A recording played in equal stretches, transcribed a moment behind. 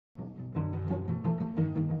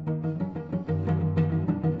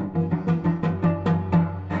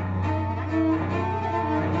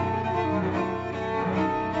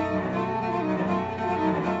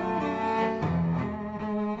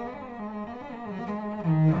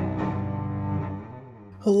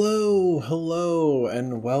Hello,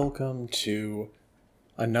 and welcome to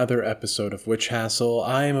another episode of Witch Hassle.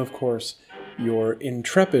 I am, of course, your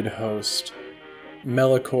intrepid host,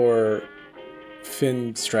 Melicor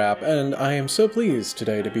Finstrap, and I am so pleased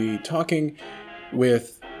today to be talking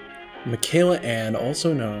with Michaela Ann,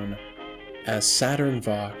 also known as Saturn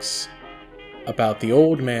Vox, about the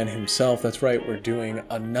old man himself. That's right, we're doing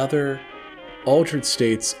another Altered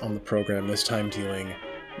States on the program, this time dealing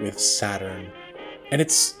with Saturn. And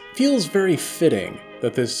it feels very fitting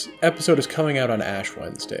that this episode is coming out on Ash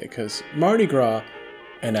Wednesday, because Mardi Gras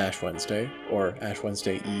and Ash Wednesday, or Ash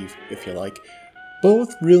Wednesday Eve, if you like,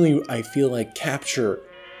 both really, I feel like, capture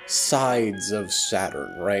sides of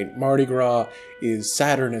Saturn, right? Mardi Gras is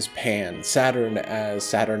Saturn as Pan, Saturn as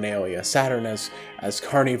Saturnalia, Saturn as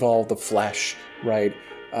Carnival the Flesh, right?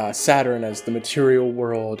 Saturn as the material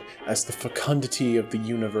world, as the fecundity of the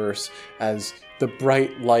universe, as the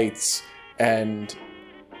bright lights and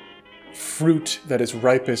fruit that is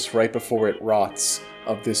ripest right before it rots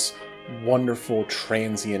of this wonderful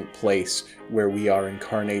transient place where we are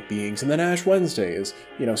incarnate beings. And then Ash Wednesday is,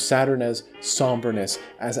 Saturn as somberness,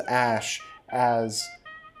 as ash, as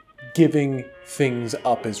giving things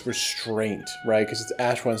up as restraint, right? Because it's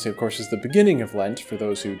Ash Wednesday, of course, is the beginning of Lent, for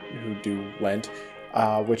those who do Lent,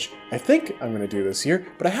 which I think I'm going to do this year,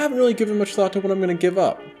 but I haven't really given much thought to what I'm going to give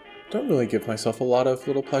up. Don't really give myself a lot of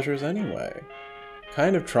little pleasures anyway.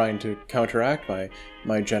 Kind of trying to counteract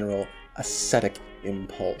my general ascetic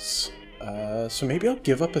impulse. So maybe I'll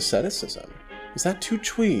give up asceticism. Is that too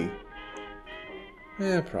twee?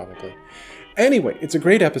 Probably. Anyway, it's a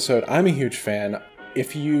great episode. I'm a huge fan.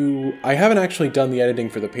 I haven't actually done the editing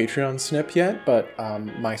for the Patreon snip yet, but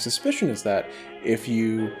my suspicion is that if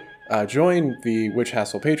you join the Witch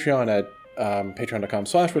Hassle Patreon at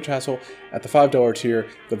patreon.com/witchhassle at the $5 tier,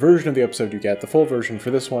 the version of the episode you get, the full version for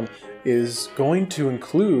this one, is going to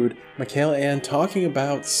include Michaela Ann talking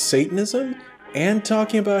about Satanism and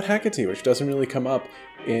talking about Hecate, which doesn't really come up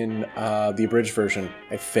in the abridged version,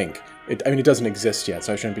 I think. It doesn't exist yet,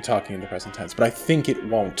 so I shouldn't be talking in the present tense, but I think it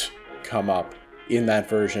won't come up in that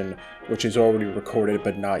version, which is already recorded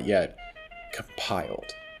but not yet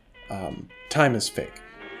compiled. Time is fake.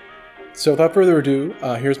 So without further ado,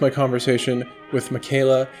 here's my conversation with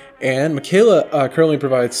Michaela. And Michaela currently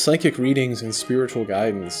provides psychic readings and spiritual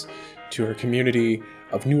guidance to her community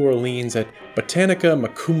of New Orleans at Botanica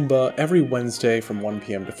Macumba every Wednesday from 1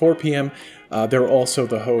 p.m. to 4 p.m. They're also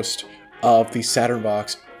the host of the Saturn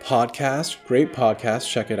Vox podcast. Great podcast.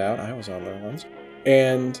 Check it out. I was on there once.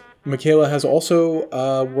 And Michaela has also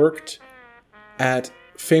worked at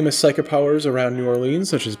famous psychic powers around New Orleans,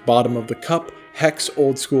 such as Bottom of the Cup, Hex,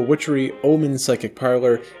 Old School Witchery, Omen Psychic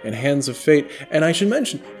Parlor, and Hands of Fate. And I should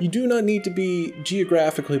mention, you do not need to be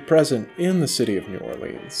geographically present in the city of New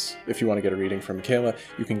Orleans. If you want to get a reading from Michaela,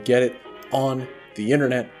 you can get it on the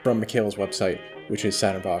internet from Michaela's website, which is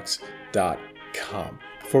saturnvox.com.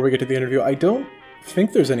 Before we get to the interview, I don't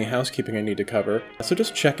think there's any housekeeping I need to cover, so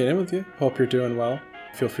just checking in with you. Hope you're doing well.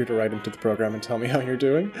 Feel free to write into the program and tell me how you're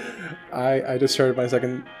doing. I just started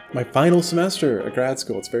my final semester at grad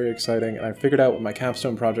school. It's very exciting, and I figured out what my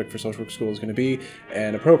capstone project for social work school is going to be,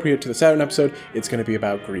 and appropriate to the Saturn episode, it's going to be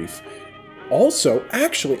about grief. Also,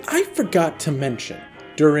 actually, I forgot to mention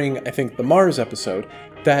during, I think, the Mars episode,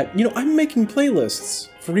 that, I'm making playlists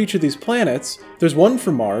for each of these planets. There's one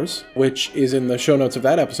for Mars, which is in the show notes of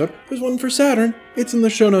that episode. There's one for Saturn. It's in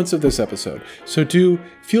the show notes of this episode. So do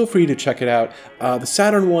feel free to check it out. The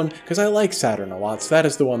Saturn one, because I like Saturn a lot, so that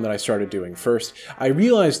is the one that I started doing first. I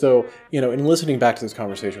realized, though, in listening back to this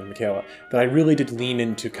conversation with Michaela, that I really did lean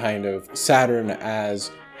into kind of Saturn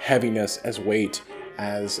as heaviness, as weight,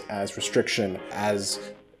 as restriction, as,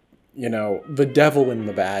 the devil in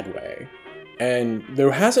the bad way. And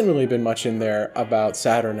there hasn't really been much in there about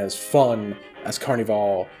Saturn as fun, as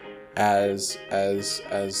Carnival, as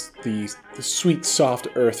the sweet, soft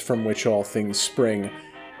earth from which all things spring.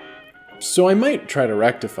 So I might try to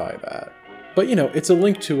rectify that. But, it's a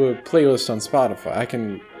link to a playlist on Spotify. I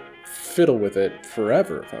can fiddle with it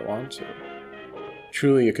forever if I want to.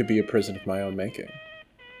 Truly, it could be a prison of my own making.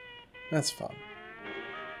 That's fun.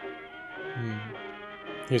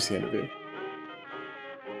 Here's the interview.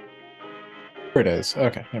 There it is.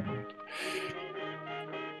 Okay, never mind.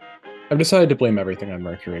 I've decided to blame everything on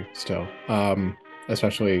Mercury still.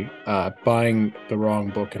 Especially buying the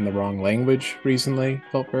wrong book in the wrong language recently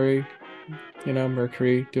felt very,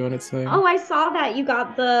 Mercury doing its thing. Oh, I saw that you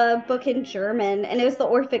got the book in German, and it was the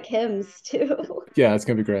Orphic Hymns too. Yeah, it's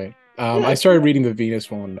gonna be great. I started reading the Venus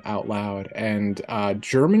one out loud, and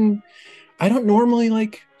German. I don't normally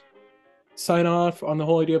like sign off on the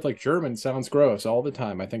whole idea of like German sounds gross all the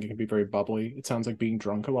time. I think it can be very bubbly. It sounds like being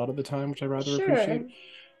drunk a lot of the time, which I rather appreciate. Sure,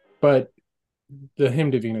 But the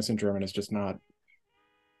hymn to Venus in German is just not.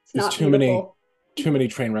 it's It's not beautiful. too many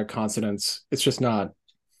train wreck consonants. It's just not.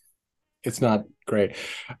 It's not great.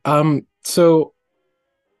 So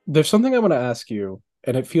there's something I want to ask you,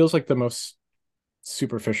 and it feels like the most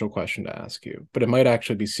superficial question to ask you, but it might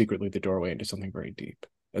actually be secretly the doorway into something very deep.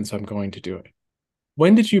 And so I'm going to do it.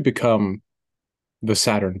 When did you become the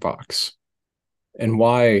Saturn Box? And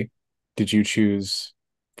why did you choose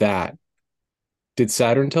that? Did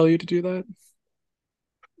Saturn tell you to do that?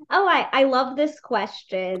 Oh, I love this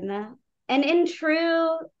question. And in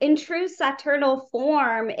true Saturnal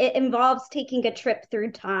form, it involves taking a trip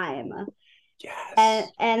through time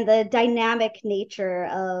Yes. and the dynamic nature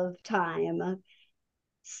of time.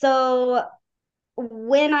 So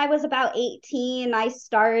when I was about 18, I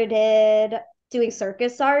started doing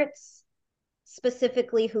circus arts,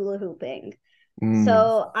 specifically hula hooping. Mm,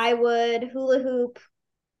 So I would hula hoop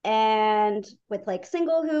and with like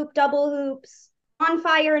single hoop, double hoops, on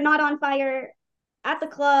fire, not on fire, at the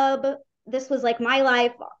club. This was like my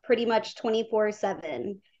life pretty much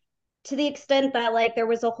 24/7, to the extent that like there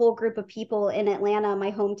was a whole group of people in Atlanta,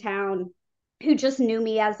 my hometown, who just knew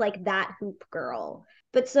me as like that hoop girl.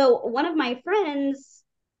 But so one of my friends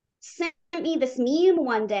sent me this meme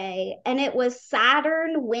one day, and it was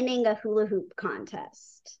Saturn winning a hula hoop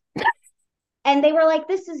contest. And they were like,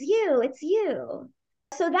 "This is you, it's you."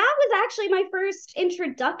 So that was actually my first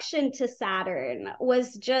introduction to Saturn,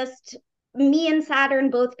 was just me and Saturn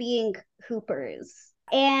both being hoopers.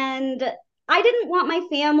 And I didn't want my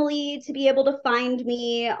family to be able to find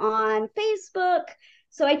me on Facebook.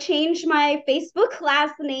 So I changed my Facebook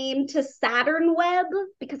last name to Saturn Web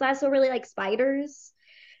because I also really like spiders.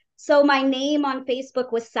 So my name on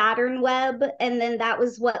Facebook was Saturn Web, and then that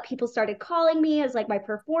was what people started calling me as like my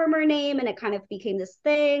performer name, and it kind of became this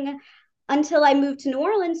thing until I moved to New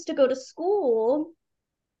Orleans to go to school,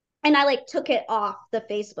 and I like took it off the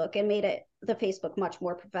Facebook and made it the Facebook much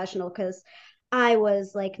more professional because I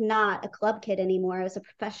was like not a club kid anymore. I was a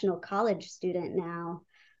professional college student now.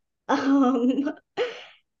 Um,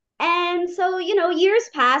 and so, years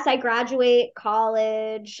pass. I graduate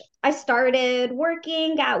college. I started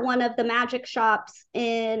working at one of the magic shops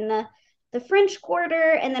in the French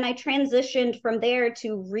Quarter. And then I transitioned from there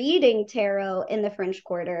to reading tarot in the French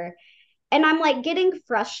Quarter. And I'm like getting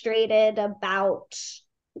frustrated about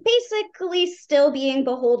basically still being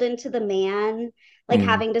beholden to the man, like mm,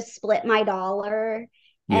 having to split my dollar.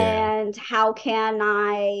 yeah. And how can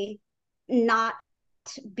I not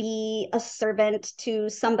be a servant to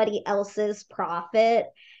somebody else's profit?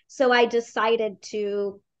 So I decided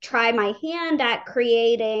to try my hand at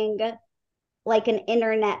creating like an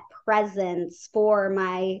internet presence for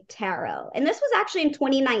my tarot. And this was actually in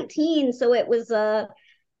 2019, so it was a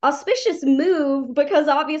auspicious move because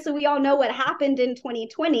obviously we all know what happened in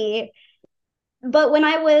 2020. But when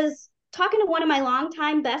I was talking to one of my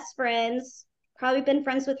longtime best friends, probably been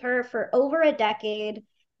friends with her for over a decade,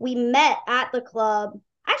 we met at the club.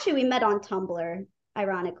 Actually, we met on Tumblr,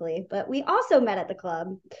 ironically, but we also met at the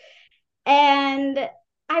club. And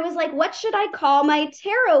I was like, what should I call my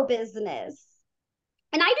tarot business?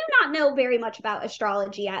 And I do not know very much about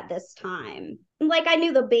astrology at this time. Like, I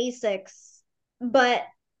knew the basics, but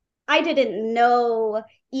I didn't know.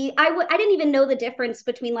 I didn't even know the difference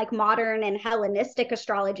between like modern and Hellenistic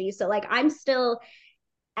astrology. So like I'm still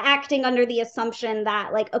acting under the assumption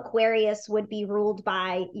that like Aquarius would be ruled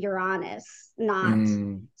by Uranus, not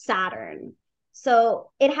Mm, Saturn.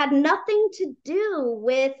 So it had nothing to do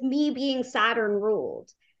with me being Saturn ruled.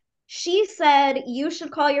 She said you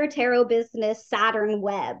should call your tarot business Saturn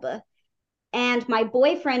Web. And my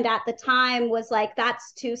boyfriend at the time was like,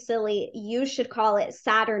 that's too silly. You should call it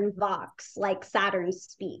Saturn Vox, like Saturn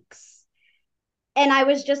Speaks. And I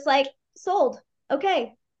was just like, sold.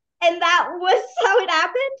 Okay. And that was how it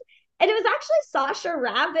happened. And it was actually Sasha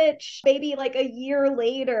Ravich, maybe like a year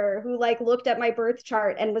later, who like looked at my birth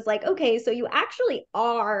chart and was like, okay, so you actually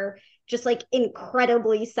are just like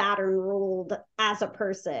incredibly Saturn ruled as a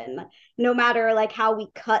person, no matter like how we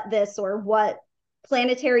cut this or what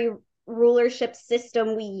planetary rulership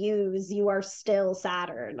system we use, you are still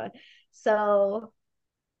Saturn. So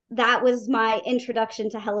that was my introduction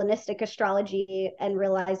to Hellenistic astrology and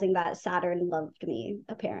realizing that Saturn loved me,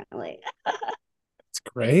 apparently. it's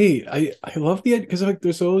great. I love the because like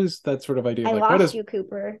there's always that sort of idea of I like what lost is you,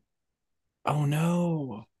 Cooper. oh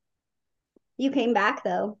no. You came back,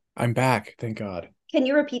 though. I'm back, thank God. Can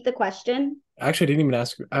you repeat the question? Actually, I didn't even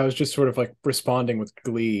ask. I was just sort of like responding with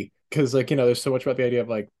glee because, like, there's so much about the idea of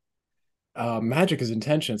like magic is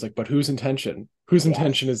intention. It's like, but whose intention? Whose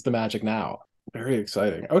intention Yes. is the magic now? Very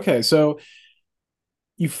exciting. Okay, so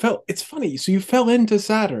you fell. It's funny. So you fell into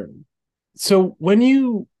Saturn. So when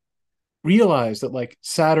you realized that like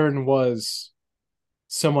Saturn was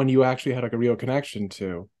someone you actually had like a real connection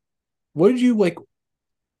to, what did you like?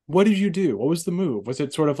 What did you do? What was the move? Was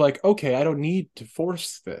it sort of like, okay, I don't need to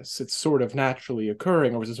force this. It's sort of naturally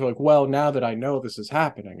occurring, or was it sort of like, well, now that I know this is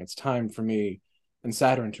happening, it's time for me and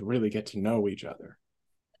Saturn to really get to know each other.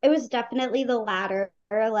 It was definitely the latter.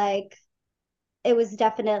 Like, it was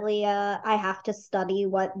definitely a I have to study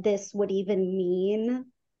what this would even mean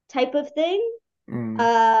type of thing.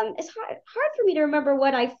 Mm, It's hard for me to remember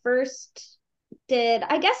what I first did.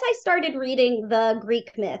 I guess I started reading the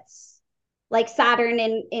Greek myths, like Saturn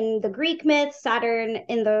in the Greek myths, Saturn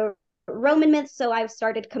in the Roman myths. So I've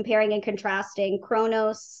started comparing and contrasting.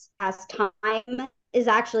 Chronos as time is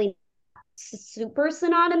actually super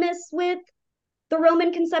synonymous with the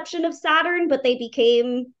Roman conception of Saturn, but they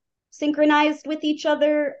became synchronized with each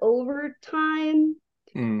other over time.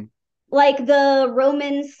 mm, Like the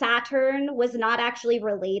Roman Saturn was not actually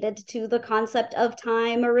related to the concept of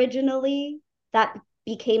time originally. That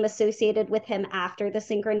became associated with him after the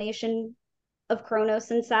synchronization of Kronos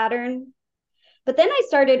and Saturn. But then I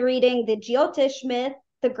started reading the Jyotish myth,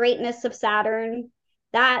 the greatness of Saturn.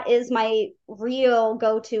 That is my real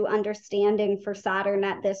go-to understanding for Saturn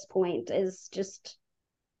at this point, is just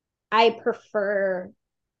I prefer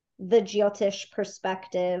the Jyotish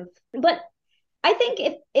perspective. But I think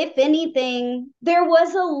if anything, there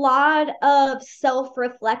was a lot of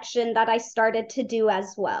self-reflection that I started to do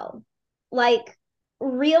as well. Like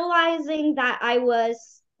realizing that I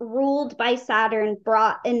was ruled by Saturn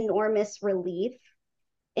brought enormous relief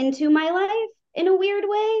into my life in a weird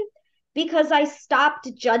way because I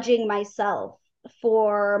stopped judging myself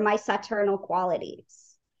for my Saturnal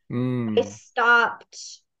qualities. I mm.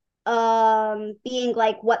 stopped being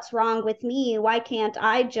like, what's wrong with me? Why can't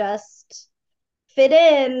I just fit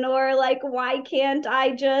in? Or like, why can't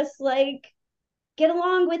I just like get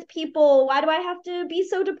along with people? Why do I have to be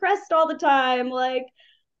so depressed all the time? Like,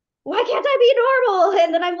 why can't I be normal?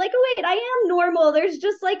 And then I'm like, oh wait, I am normal. There's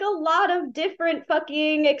just like a lot of different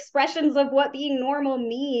fucking expressions of what being normal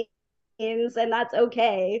means, and that's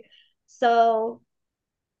okay. So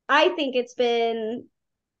I think it's been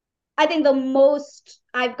I think the most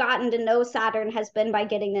I've gotten to know Saturn has been by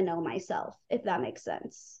getting to know myself, if that makes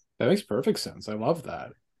sense. That makes perfect sense. I love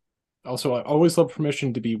that. Also, I always love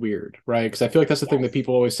permission to be weird, right? Because I feel like that's the thing that Yes.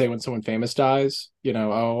 people always say when someone famous dies.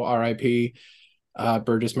 Oh, R.I.P.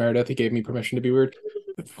 Burgess Meredith. He gave me permission to be weird.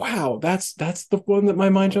 Wow, that's the one that my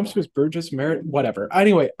mind jumps to is Burgess Meredith. Whatever.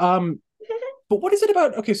 Anyway, but what is it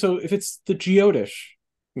about? Okay, so if it's the Geodish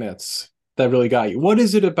myths that really got you, what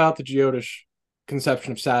is it about the Geodish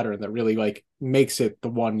conception of Saturn that really like makes it the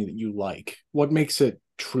one that you like? What makes it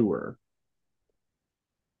truer?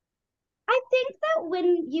 I think that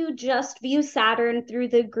when you just view Saturn through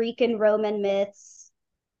the Greek and Roman myths,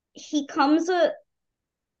 he comes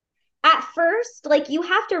at first, like you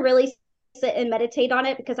have to really sit and meditate on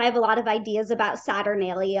it because I have a lot of ideas about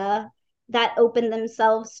Saturnalia that open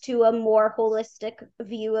themselves to a more holistic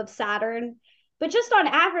view of Saturn. But just on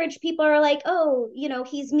average, people are like, oh,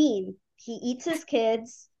 he's mean. He eats his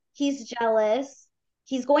kids. He's jealous.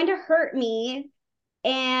 He's going to hurt me.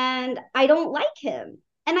 And I don't like him.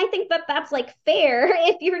 And I think that that's like fair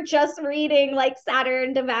if you're just reading like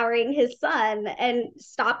Saturn devouring his son and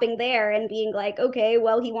stopping there and being like, okay,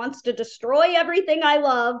 well, he wants to destroy everything I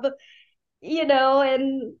love,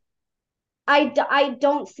 and I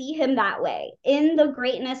don't see him that way. In the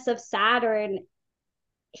greatness of Saturn,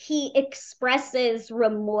 he expresses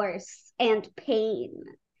remorse and pain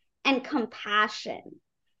and compassion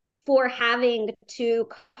for having to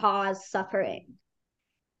cause suffering.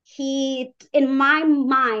 He, in my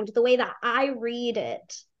mind, the way that I read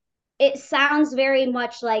it, it sounds very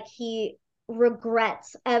much like he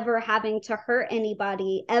regrets ever having to hurt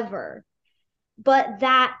anybody ever, but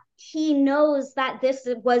that he knows that this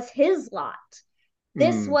was his lot.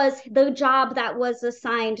 This Mm, was the job that was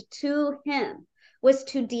assigned to him, was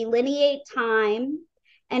to delineate time.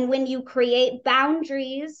 And when you create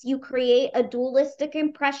boundaries, you create a dualistic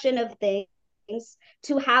impression of things.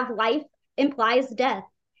 To have life implies death,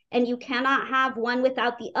 and you cannot have one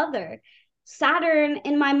without the other. Saturn,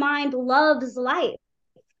 in my mind, loves life,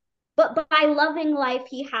 but by loving life,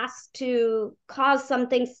 he has to cause some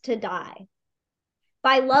things to die.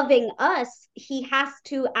 By loving us, he has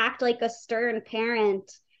to act like a stern parent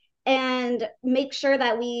and make sure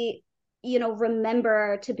that we,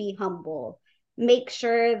 remember to be humble, make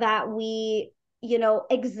sure that we,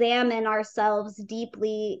 examine ourselves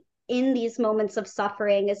deeply in these moments of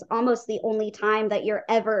suffering is almost the only time that you're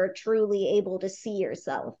ever truly able to see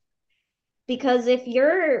yourself. Because if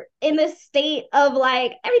you're in this state of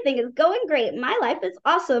like, everything is going great, my life is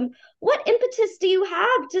awesome, what impetus do you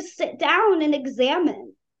have to sit down and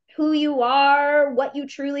examine who you are, what you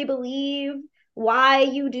truly believe, why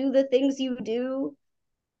you do the things you do?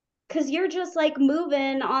 Because you're just like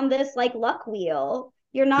moving on this like luck wheel.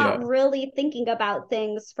 You're not Yeah. really thinking about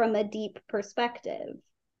things from a deep perspective.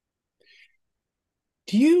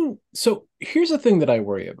 So here's the thing that I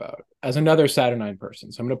worry about as another Saturnine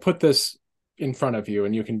person. So I'm going to put this in front of you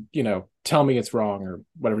and you can, tell me it's wrong or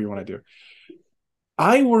whatever you want to do.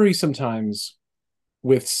 I worry sometimes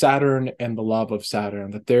with Saturn and the love of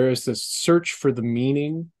Saturn that there is this search for the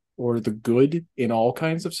meaning or the good in all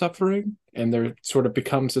kinds of suffering. And there sort of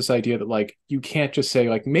becomes this idea that like you can't just say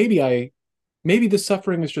like maybe the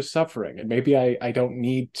suffering is just suffering and maybe I don't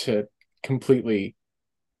need to completely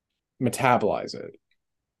metabolize it.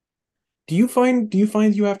 Do you find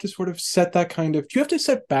you have to sort of set that kind of do you have to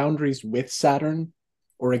set boundaries with Saturn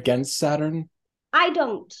or against Saturn? I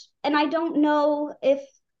don't. And I don't know if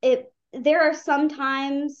it there are some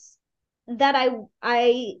times that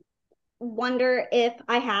I wonder if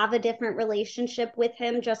I have a different relationship with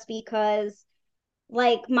him just because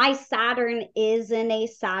like my Saturn is in a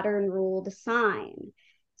Saturn ruled sign.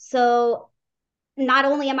 So not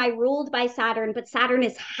only am I ruled by Saturn, but Saturn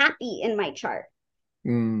is happy in my chart.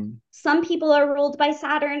 Mm, Some people are ruled by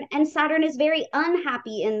Saturn, and Saturn is very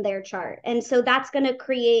unhappy in their chart. And so that's going to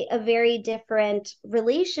create a very different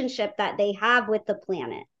relationship that they have with the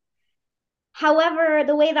planet. However,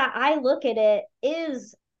 the way that I look at it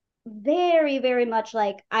is very, very much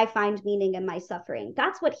like I find meaning in my suffering.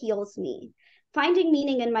 That's what heals me. Finding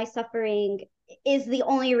meaning in my suffering is the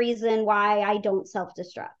only reason why I don't self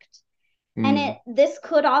destruct. And mm, this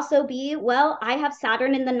could also be, well, I have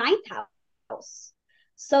Saturn in the ninth house.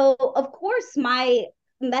 So of course my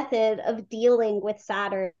method of dealing with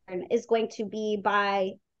Saturn is going to be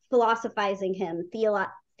by philosophizing him,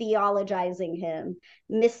 theologizing him,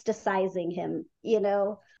 mysticizing him,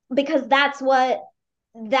 because that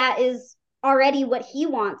is already what he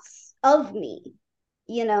wants of me,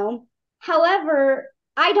 you know. However,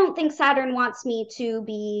 I don't think Saturn wants me to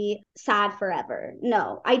be sad forever.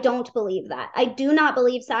 No, I don't believe that. I do not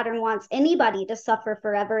believe Saturn wants anybody to suffer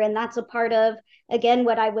forever. And that's a part of, again,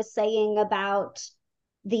 what I was saying about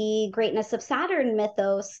the greatness of Saturn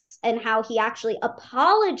mythos and how he actually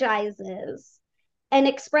apologizes and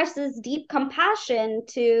expresses deep compassion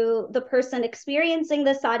to the person experiencing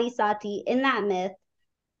the sati sati in that myth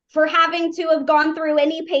for having to have gone through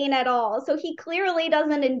any pain at all. So he clearly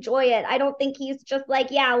doesn't enjoy it. I don't think he's just like,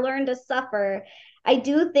 yeah, learn to suffer. I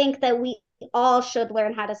do think that we all should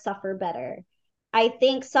learn how to suffer better. I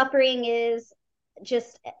think suffering is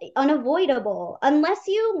just unavoidable unless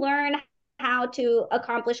you learn how to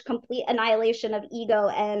accomplish complete annihilation of ego.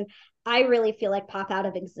 And I really feel like pop out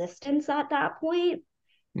of existence at that point.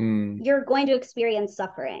 mm. You're going to experience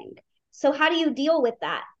suffering. So, how do you deal with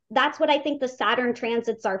that? That's what I think the Saturn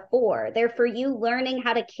transits are for. They're for you learning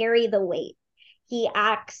how to carry the weight. He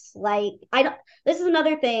acts like, I don't, this is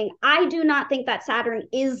another thing. I do not think that Saturn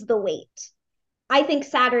is the weight. I think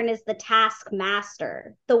Saturn is the task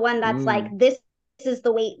master, the one that's like, Mm. this is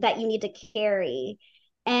the weight that you need to carry.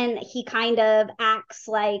 And he kind of acts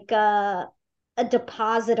like a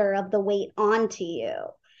depositor of the weight onto you.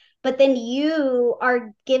 But then you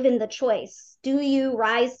are given the choice. Do you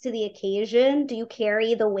rise to the occasion? Do you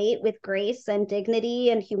carry the weight with grace and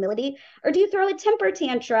dignity and humility? Or do you throw a temper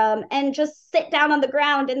tantrum and just sit down on the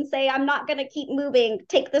ground and say, I'm not going to keep moving.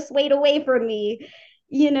 Take this weight away from me.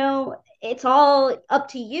 It's all up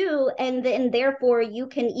to you. And then, therefore, you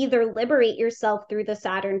can either liberate yourself through the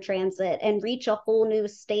Saturn transit and reach a whole new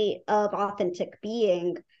state of authentic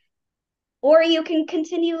being, or you can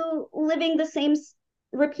continue living the same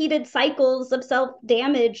repeated cycles of self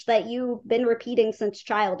damage that you've been repeating since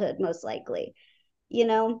childhood, most likely, you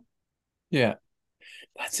know? Yeah,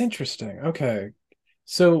 that's interesting. Okay.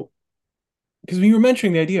 So, because you were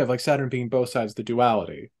mentioning the idea of like Saturn being both sides of the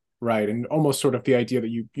duality, right? And almost sort of the idea that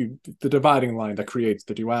you the dividing line that creates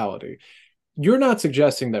the duality. You're not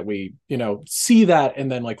suggesting that we, see that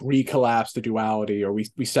and then like recollapse the duality or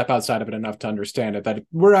we step outside of it enough to understand it, that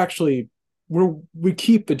we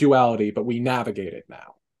keep the duality, but we navigate it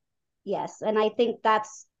now. Yes. And I think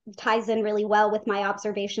that's ties in really well with my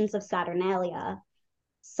observations of Saturnalia.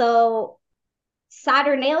 So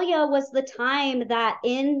Saturnalia was the time that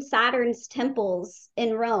in Saturn's temples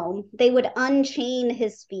in Rome, they would unchain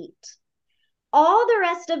his feet. All the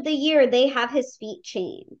rest of the year, they have his feet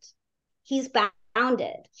chained. He's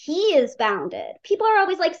bounded. He is bounded. People are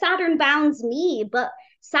always like, Saturn bounds me, but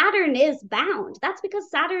Saturn is bound. That's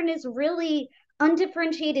because Saturn is really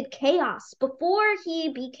undifferentiated chaos. Before he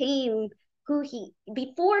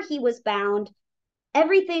was bound,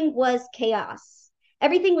 everything was chaos.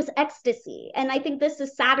 Everything was ecstasy. And I think this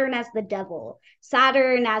is Saturn as the devil,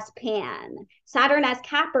 Saturn as Pan, Saturn as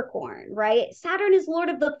Capricorn, right? Saturn is Lord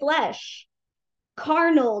of the flesh,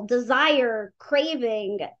 carnal, desire,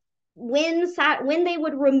 craving. When they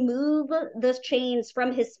would remove the chains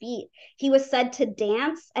from his feet, he was said to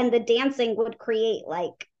dance, and the dancing would create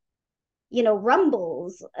like,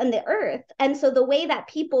 rumbles in the earth. And so the way that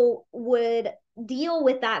people would deal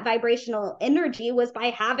with that vibrational energy was by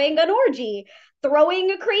having an orgy, throwing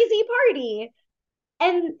a crazy party,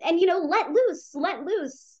 and let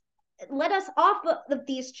loose, let us off of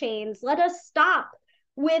these chains, let us stop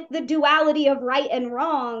with the duality of right and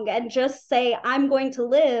wrong and just say, I'm going to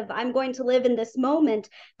live in this moment.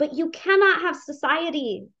 But you cannot have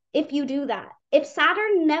society if you do that. If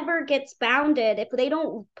Saturn never gets bounded, if they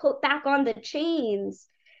don't put back on the chains,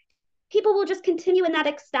 people will just continue in that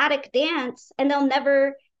ecstatic dance, and they'll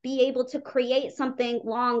never be able to create something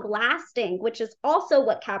long lasting, which is also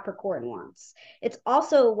what Capricorn wants. It's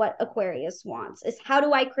also what Aquarius wants, is how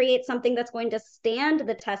do I create something that's going to stand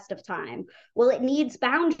the test of time? Well, it needs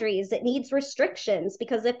boundaries, it needs restrictions,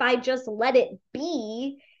 because if I just let it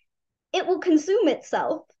be, it will consume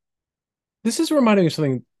itself. This is reminding me of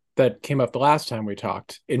something that came up the last time we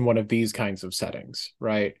talked in one of these kinds of settings,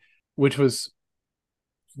 right? Which was,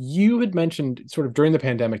 you had mentioned sort of during the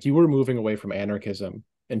pandemic, you were moving away from anarchism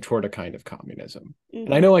and toward a kind of communism. Mm-hmm.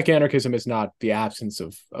 And I know like anarchism is not the absence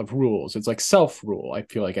of rules. It's like self-rule, I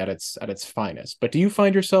feel like at its finest. But do you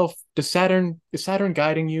find yourself, is Saturn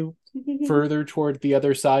guiding you further toward the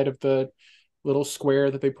other side of the little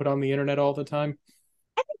square that they put on the internet all the time?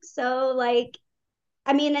 I think so. Like,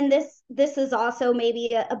 I mean, and this is also maybe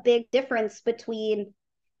a big difference between,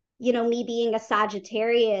 me being a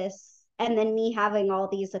Sagittarius and then me having all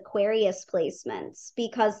these Aquarius placements,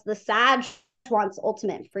 because the Sag wants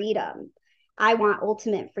ultimate freedom. I want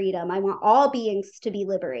ultimate freedom. I want all beings to be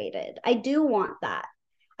liberated. I do want that.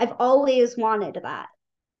 I've always wanted that.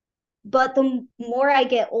 But the more I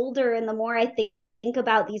get older and the more I think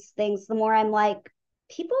about these things, the more I'm like,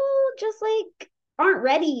 people just like aren't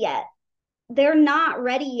ready yet. They're not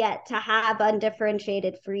ready yet to have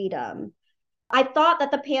undifferentiated freedom. I thought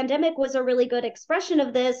that the pandemic was a really good expression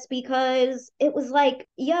of this, because it was like,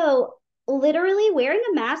 yo, literally wearing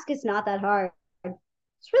a mask is not that hard.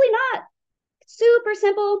 It's really not. It's super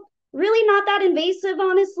simple, really not that invasive,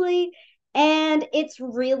 honestly. And it's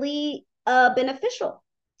really beneficial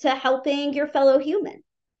to helping your fellow human.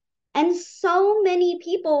 And so many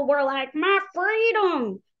people were like, my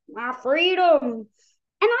freedom, my freedom.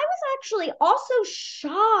 And I was actually also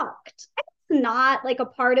shocked. Not like a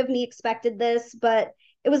part of me expected this, but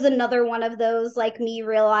it was another one of those, like me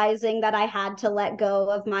realizing that I had to let go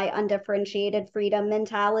of my undifferentiated freedom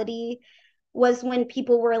mentality, was when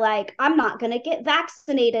people were like, I'm not going to get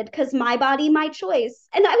vaccinated because my body, my choice.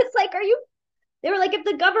 And I was like, they were like, if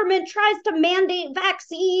the government tries to mandate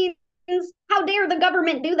vaccines, how dare the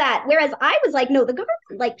government do that? Whereas I was like, no, the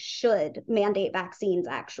government like should mandate vaccines.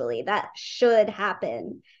 Actually, that should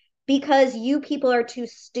happen, because you people are too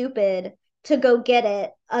stupid to go get it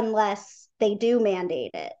unless they do mandate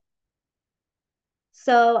it.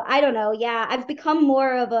 So I don't know. Yeah, I've become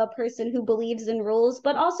more of a person who believes in rules,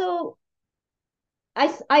 but also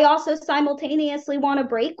I also simultaneously want to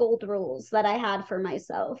break old rules that I had for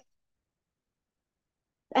myself.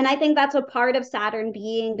 And I think that's a part of Saturn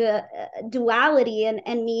being a duality,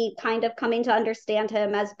 and me kind of coming to understand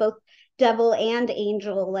him as both devil and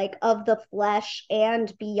angel, like of the flesh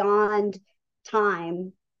and beyond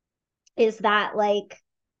time, is that like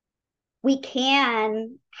we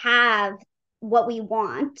can have what we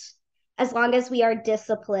want as long as we are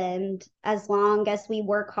disciplined, as long as we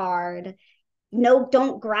work hard. No,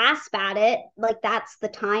 don't grasp at it. Like that's the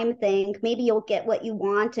time thing. Maybe you'll get what you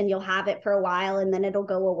want and you'll have it for a while and then it'll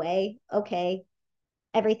go away. Okay.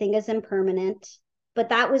 Everything is impermanent. But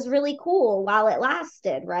that was really cool while it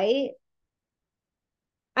lasted, right?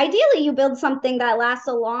 Ideally, you build something that lasts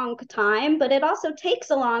a long time, but it also takes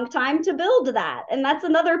a long time to build that. And that's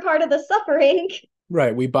another part of the suffering.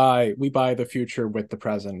 Right. We buy the future with the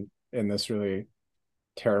present in this really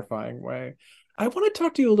terrifying way. I want to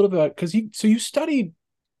talk to you a little bit because you studied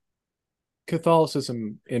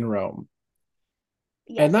Catholicism in Rome.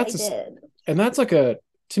 Yes, I did. And that's like to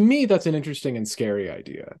me, that's an interesting and scary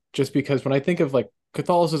idea. Just because when I think of like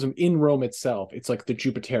Catholicism in Rome itself, it's like the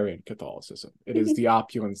Jupiterian Catholicism. It is the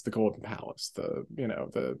opulence, the golden palace.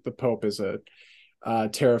 The Pope is a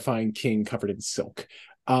terrifying king covered in silk.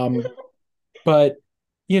 But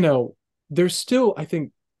you know, there's still, I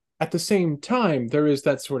think, at the same time, there is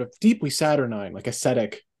that sort of deeply Saturnine, like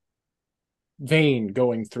ascetic vein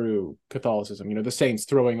going through Catholicism. You know, the saints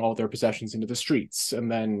throwing all their possessions into the streets and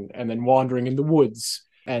then wandering in the woods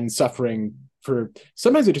and suffering for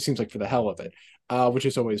sometimes it just seems like for the hell of it, which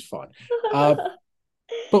is always fun. Uh,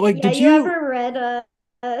 but like, Yeah, did you you? ever read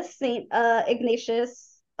Saint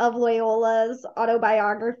Ignatius of Loyola's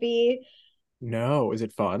autobiography? No, is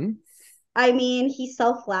it fun? I mean, he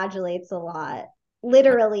self-flagellates a lot.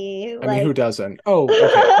 Literally, I mean, who like doesn't? Oh,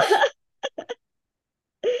 okay.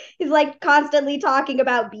 he's like constantly talking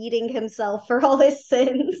about beating himself for all his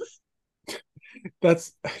sins.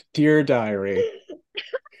 That's dear diary.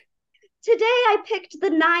 Today I picked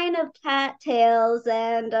the nine of cattails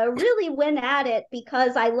and really went at it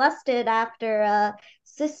because I lusted after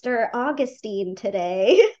Sister Augustine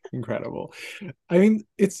today. Incredible. I mean,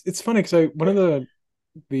 it's funny because I one of the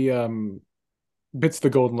bits of the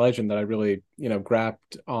Golden Legend that I really,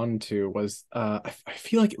 grabbed onto was I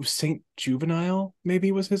feel like it was Saint Juvenile,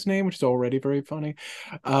 maybe was his name, which is already very funny.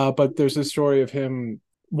 But there's this story of him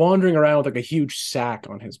wandering around with like a huge sack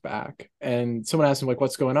on his back, and someone asked him like,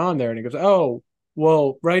 "What's going on there?" And he goes, "Oh,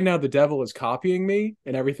 well, right now the devil is copying me,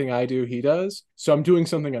 and everything I do, he does. So I'm doing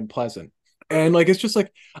something unpleasant." And like it's just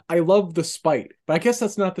like I love the spite, but I guess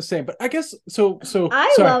that's not the same. But I guess so I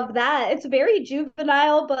sorry. love that. It's very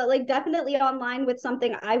juvenile, but like definitely online with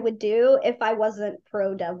something I would do if I wasn't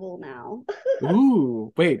pro devil now.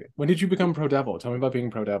 Ooh, wait. When did you become pro devil? Tell me about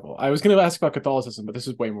being pro devil. I was going to ask about Catholicism, but this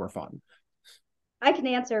is way more fun. I can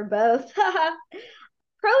answer both.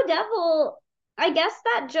 Pro devil, I guess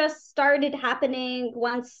that just started happening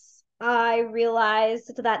once I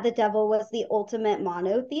realized that the devil was the ultimate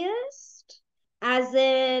monotheist. As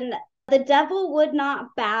in, the devil would not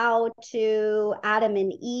bow to Adam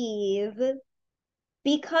and Eve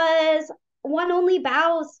because one only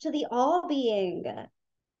bows to the all being.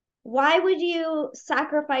 Why would you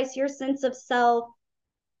sacrifice your sense of self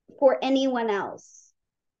for anyone else?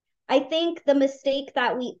 I think the mistake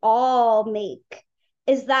that we all make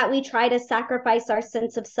is that we try to sacrifice our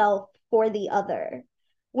sense of self for the other.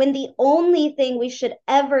 When the only thing we should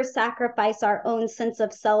ever sacrifice our own sense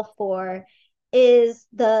of self for is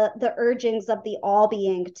the urgings of the all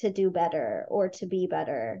being to do better or to be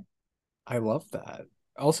better. I love that.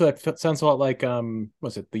 Also, sounds a lot like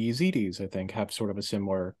was it the Yazidis? I think have sort of a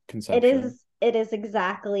similar conception. It is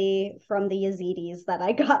exactly from the Yazidis that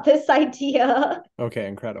I got this idea. Okay,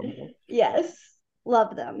 incredible. Yes,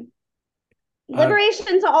 love them. Uh,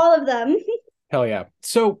 Liberation to all of them. hell yeah.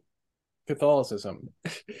 So Catholicism.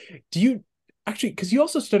 Do you actually? Because you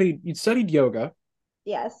studied yoga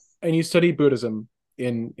Yes. and you studied Buddhism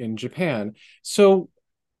in Japan. So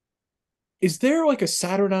is there like a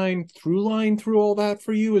Saturnine through line through all that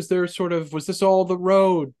for you? Is there sort of was this all the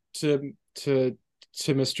road to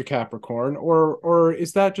Mr. Capricorn, or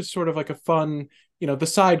is that just sort of like a fun, the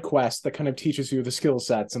side quest that kind of teaches you the skill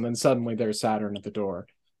sets, and then suddenly there's Saturn at the door?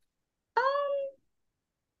 Um,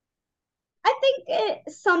 I think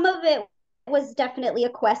some of it was definitely a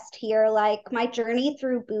quest here. Like my journey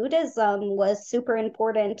through Buddhism was super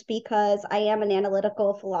important because I am an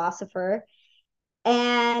analytical philosopher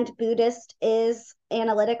and Buddhist is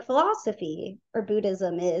analytic philosophy, or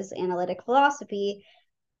Buddhism is analytic philosophy.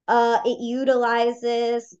 It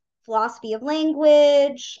utilizes philosophy of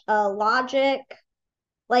language, logic,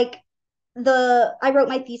 like the I wrote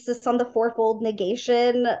my thesis on the fourfold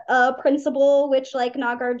negation principle, which like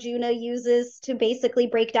Nagarjuna uses to basically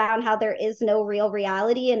break down how there is no real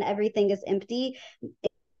reality and everything is empty,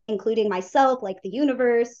 including myself, like the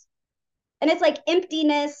universe. And it's like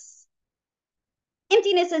emptiness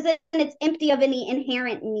isn't it's empty of any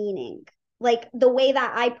inherent meaning. Like the way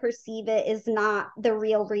that I perceive it is not the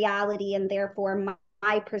real reality, and therefore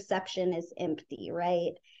my perception is empty,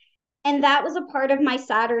 right? And that was a part of my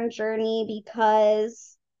Saturn journey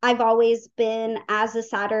because I've always been, as a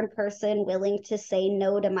Saturn person, willing to say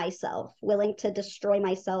no to myself, willing to destroy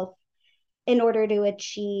myself in order to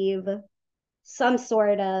achieve some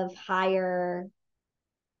sort of higher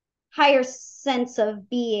sense of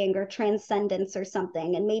being or transcendence or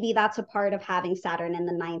something. And maybe that's a part of having Saturn in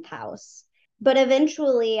the ninth house. But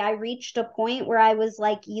eventually I reached a point where I was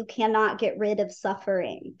like, you cannot get rid of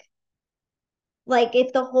suffering. Like,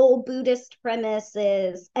 if the whole Buddhist premise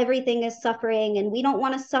is everything is suffering and we don't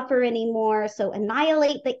want to suffer anymore, so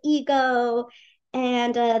annihilate the ego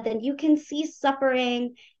and then you can cease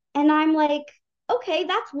suffering. And I'm like, okay,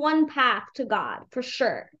 that's one path to God for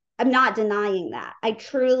sure. I'm not denying that. I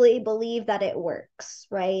truly believe that it works,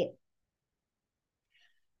 right?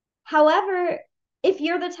 However, if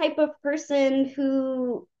you're the type of person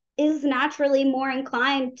who is naturally more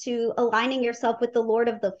inclined to aligning yourself with the Lord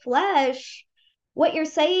of the flesh, what you're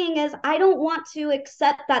saying is, I don't want to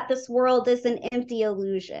accept that this world is an empty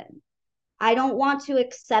illusion. I don't want to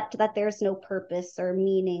accept that there's no purpose or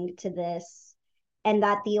meaning to this, and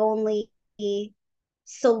that the only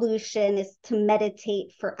solution is to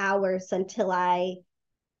meditate for hours until I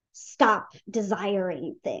stop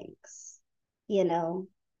desiring things. You know,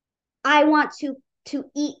 I want to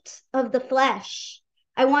eat of the flesh.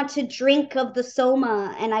 I want to drink of the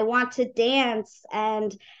soma, and I want to dance,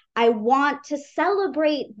 and I want to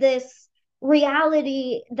celebrate this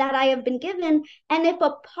reality that I have been given. And if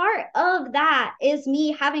a part of that is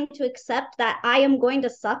me having to accept that I am going to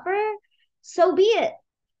suffer, so be it.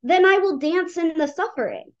 Then I will dance in the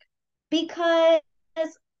suffering, because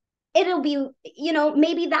it'll be,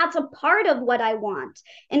 maybe that's a part of what I want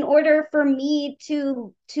in order for me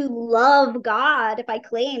to love God. If I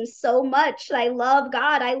claim so much I love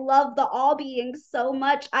God, I love the all being so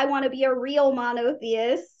much, I want to be a real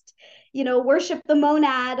monotheist, worship the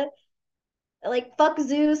monad, like fuck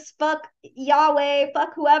Zeus, fuck Yahweh,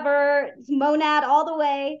 fuck whoever, monad all the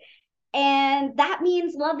way. And that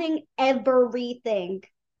means loving everything.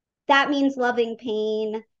 That means loving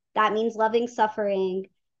pain. That means loving suffering.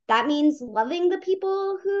 That means loving the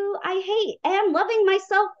people who I hate and loving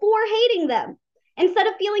myself for hating them instead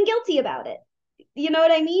of feeling guilty about it. You know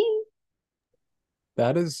what I mean?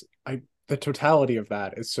 That is, the totality of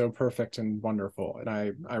that is so perfect and wonderful, and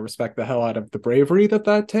I respect the hell out of the bravery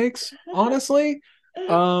that takes. Honestly,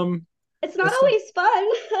 It's not that's always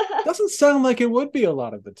fun. doesn't sound like it would be a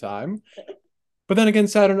lot of the time. But then again,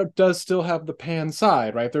 Saturn does still have the pan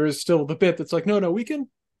side, right? There is still the bit that's like, no, no, I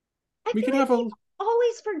we feel can like have a people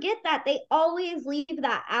always forget that. They always leave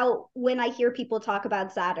that out when I hear people talk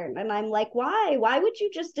about Saturn. And I'm like, why? Why would you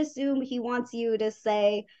just assume he wants you to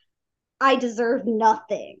say, I deserve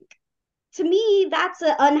nothing? To me, that's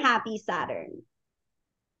an unhappy Saturn.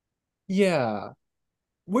 yeah.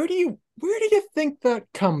 Where do you think that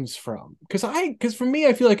comes from? Because for me,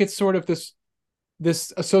 I feel like it's sort of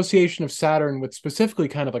this association of Saturn with specifically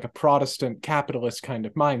kind of like a Protestant capitalist kind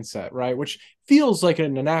of mindset, right? Which feels like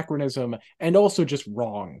an anachronism and also just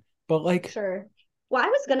wrong. But like, Sure. Well, I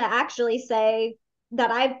was going to actually say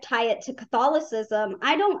that I tie it to Catholicism.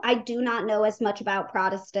 I do not know as much about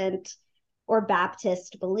Protestant or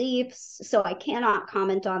Baptist beliefs, so I cannot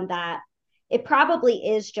comment on that. It probably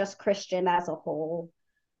is just Christian as a whole.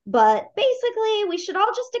 But basically, we should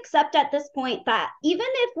all just accept at this point that even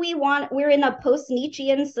if we're in a post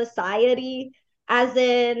Nietzschean society, as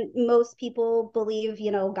in most people believe,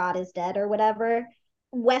 God is dead or whatever,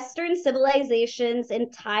 Western civilization's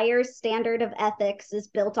entire standard of ethics is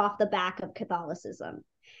built off the back of Catholicism.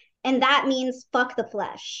 And that means fuck the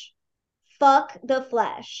flesh. Fuck the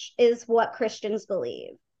flesh is what Christians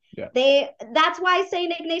believe. yeah, That's why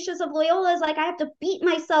Saint Ignatius of Loyola is like, I have to beat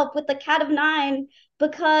myself with the cat of nine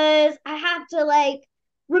because I have to like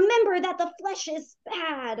remember that the flesh is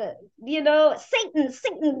bad.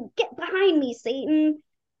 Satan, get behind me, Satan.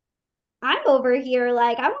 I'm over here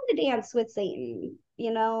like, I want to dance with Satan.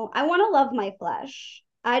 I want to love my flesh.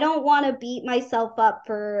 I don't want to beat myself up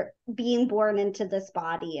for being born into this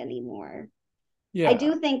body anymore. I yeah,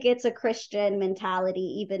 do think it's a Christian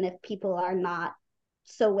mentality, even if people are not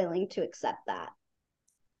so willing to accept that.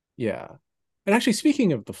 yeah. And actually,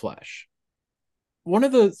 speaking of the flesh, one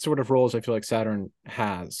of the sort of roles I feel like Saturn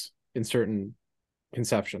has in certain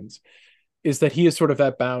conceptions is that he is sort of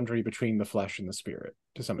that boundary between the flesh and the spirit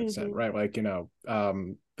to some extent, Mm-hmm. right? Like,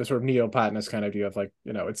 the sort of neo-Platonist kind of idea of like,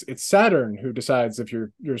 it's Saturn who decides if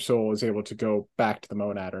your soul is able to go back to the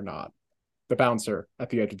monad or not, the bouncer at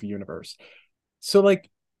the edge of the universe. So like,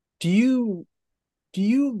 do you do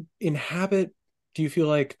you inhabit do you feel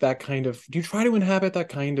like that kind of do you try to inhabit that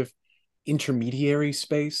kind of intermediary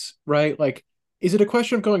space, right? Like, is it a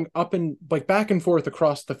question of going up and like back and forth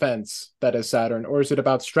across the fence that is Saturn, or is it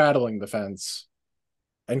about straddling the fence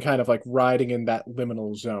and kind of like riding in that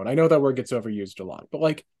liminal zone? I know that word gets overused a lot, but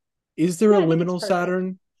like, is there No, a I think it's liminal perfect.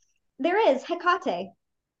 Saturn? There is Hecate.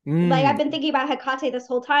 Like I've Mm, been thinking about Hecate this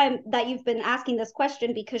whole time that you've been asking this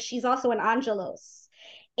question because she's also an Angelos.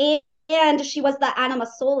 And she was the Anima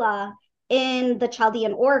Sola in the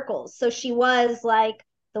Chaldean oracles. So she was like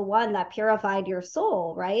the one that purified your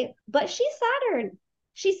soul, right? But she's Saturn.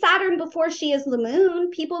 She's Saturn before she is the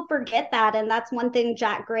moon. People forget that. And that's one thing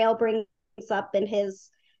Jack Grail brings up in his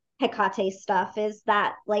Hecate stuff is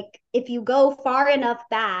that, like, if you go far enough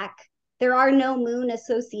back, there are no moon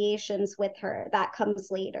associations with her. That comes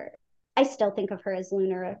later. I still think of her as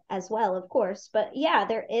lunar as well, of course. But yeah,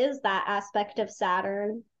 there is that aspect of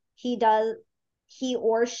Saturn. He does he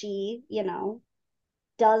or she,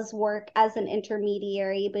 does work as an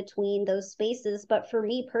intermediary between those spaces. But for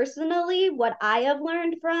me personally, what I have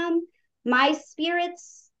learned from my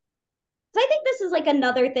spirits, so I think this is like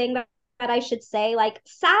another thing that I should say, like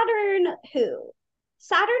Saturn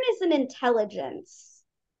is an intelligence.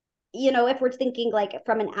 If we're thinking like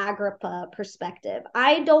from an Agrippa perspective,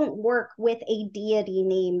 I don't work with a deity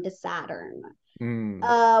named Saturn.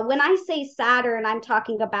 Mm. When I say Saturn, I'm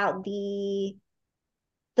talking about the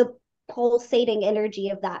pulsating energy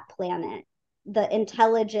of that planet, the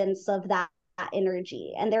intelligence of that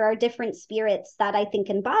energy. And there are different spirits that I think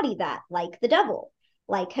embody that, like the devil,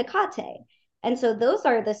 like Hecate. And so those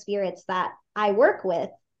are the spirits that I work with.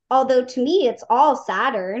 Although to me, it's all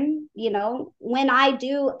Saturn. When I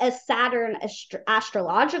do a Saturn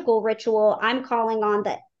astrological ritual, I'm calling on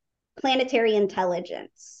the planetary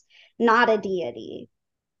intelligence, not a deity,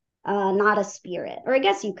 not a spirit. Or I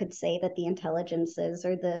guess you could say that the intelligences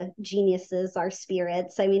or the geniuses are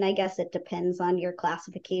spirits. I mean, I guess it depends on your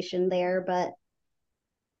classification there, but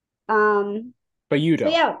um But you so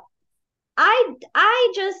don't. yeah,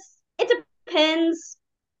 I just it depends.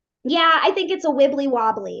 Yeah, I think it's a wibbly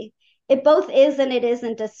wobbly. It both is and it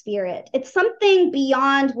isn't a spirit. It's something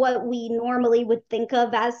beyond what we normally would think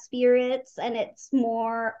of as spirits, and it's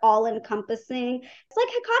more all encompassing. It's like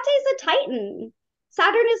Hecate is a Titan.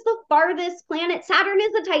 Saturn is the farthest planet. Saturn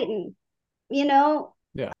is a Titan, you know?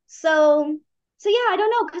 Yeah. So, so yeah, I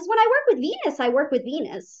don't know. Because when I work with Venus, I work with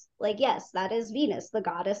Venus. Like, yes, that is Venus, the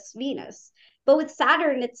goddess Venus. But with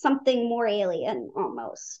Saturn, it's something more alien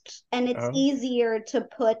almost. And it's Oh, easier to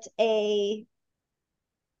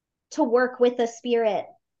work with a spirit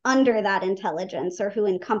under that intelligence or who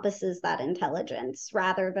encompasses that intelligence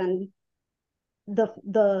rather than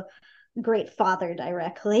the great father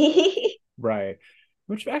directly. right.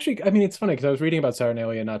 Which actually, I mean, it's funny because I was reading about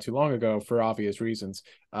Saturnalia not too long ago for obvious reasons,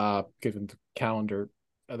 given the calendar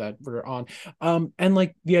that we're on. And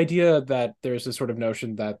like the idea that there's this sort of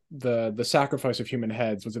notion that the sacrifice of human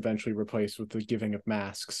heads was eventually replaced with the giving of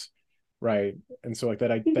masks, right? And so like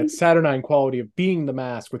that Saturnine quality of being the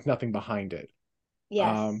mask with nothing behind it,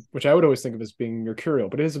 Yes. which I would always think of as being mercurial,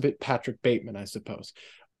 but it is a bit Patrick Bateman, I suppose.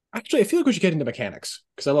 Actually, I feel like we should get into mechanics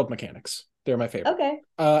because I love mechanics. They're my favorite. Okay.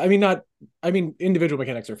 I mean, not. I mean, individual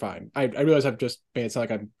mechanics are fine. I realize I've just made it sound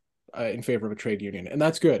like I'm in favor of a trade union, and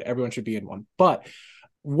that's good. Everyone should be in one. But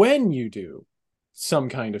when you do some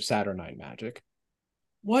kind of Saturnine magic,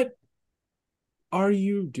 what are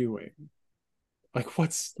you doing? Like,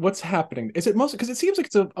 what's happening? Is it mostly because it seems like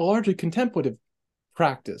it's a largely contemplative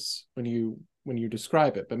practice when you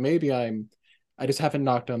describe it, but maybe I just haven't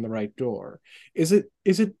knocked on the right door. Is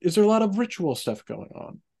there a lot of ritual stuff going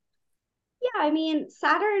on? Yeah, I mean,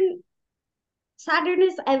 Saturn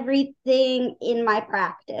is everything in my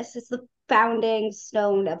practice. It's the founding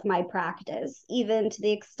stone of my practice, even to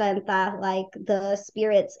the extent that like the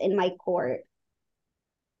spirits in my court,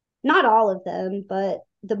 not all of them, but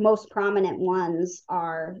the most prominent ones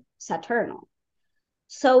are Saturnal.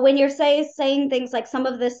 So when you're saying things like some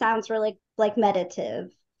of this sounds really like meditative,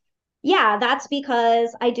 yeah, that's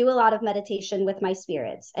because I do a lot of meditation with my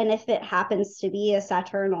spirits. And if it happens to be a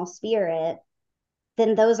Saturnal spirit,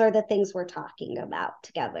 then those are the things we're talking about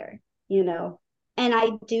together, you know? And I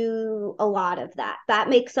do a lot of that. That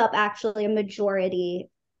makes up actually a majority.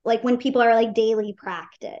 Like when people are like daily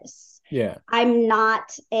practice, Yeah. I'm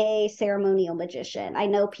not a ceremonial magician. I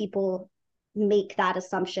know people make that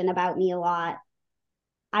assumption about me a lot.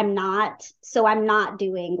 I'm not. So I'm not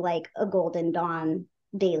doing like a Golden Dawn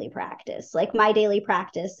daily practice. Like my daily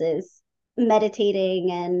practice is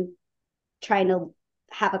meditating and trying to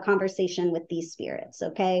have a conversation with these spirits.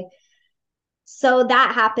 Okay. So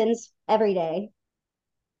that happens every day.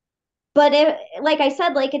 But like I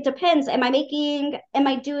said, like it depends. Am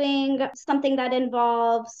I doing something that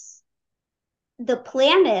involves the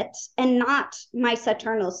planet and not my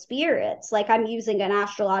Saturnal spirits? Like I'm using an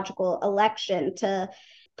astrological election to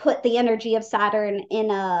put the energy of Saturn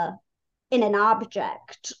in an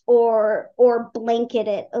object or blanket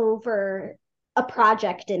it over a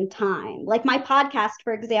project in time. Like my podcast,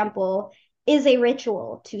 for example, is a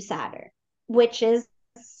ritual to Saturn, which is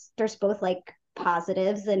there's both like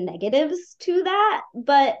positives and negatives to that.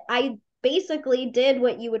 But I basically did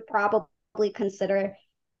what you would probably consider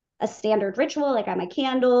a standard ritual. Like I had my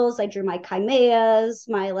candles, I drew my chimeas,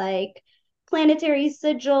 my like planetary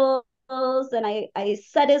sigils, and I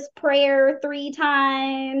said his prayer 3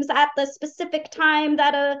 times at the specific time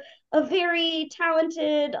that a very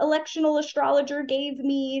talented electional astrologer gave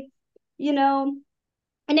me, you know.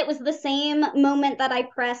 And it was the same moment that I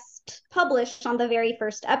pressed publish on the very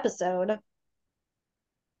first episode.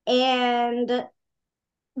 And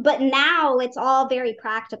but now it's all very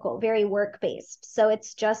practical, very work based. So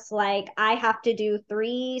it's just like I have to do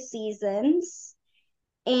 3 seasons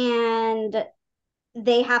and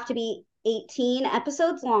they have to be 18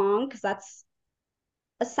 episodes long because that's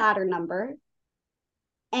a Saturn number.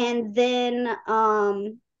 And then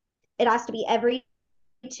it has to be every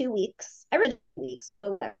 2 weeks, every 2 weeks.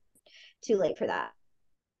 So too late for that.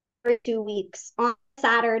 Every 2 weeks on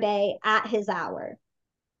Saturday at his hour.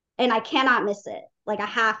 And I cannot miss it. Like I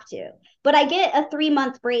have to. But I get a 3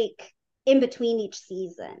 month break in between each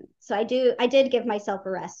season. So I did give myself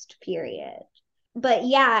a rest period. But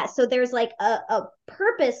yeah, so there's like a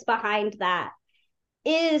purpose behind that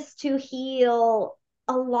is to heal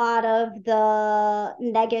a lot of the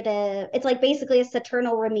negative. It's like basically a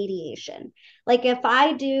saturnal remediation. Like if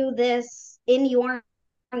I do this in your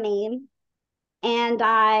name and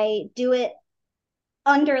I do it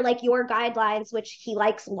under like your guidelines, which he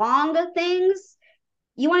likes long things.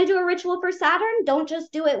 You want to do a ritual for Saturn? Don't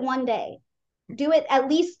just do it one day. Do it at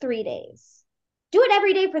least 3 days. Do it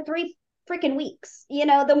every day for 3 freaking weeks. You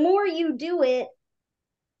know, the more you do it,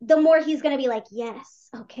 the more he's going to be like, yes,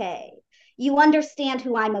 okay. You understand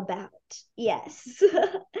who I'm about. Yes.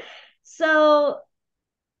 So,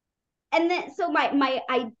 and then, so my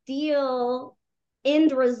ideal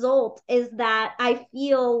end result is that I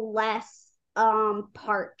feel less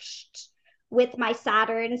parched with my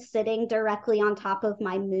Saturn sitting directly on top of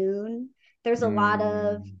my moon. There's a lot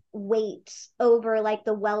of Mm. weight over like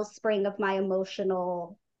the wellspring of my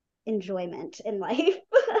emotional enjoyment in life.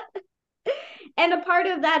 And a part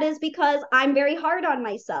of that is because I'm very hard on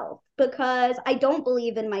myself, because I don't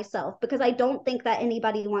believe in myself, because I don't think that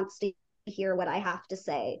anybody wants to hear what I have to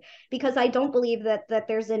say, because I don't believe that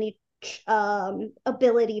there's any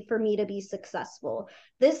ability for me to be successful.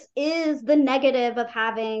 This is the negative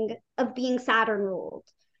of being Saturn ruled.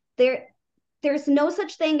 There's no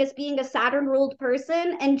such thing as being a Saturn ruled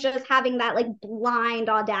person and just having that like blind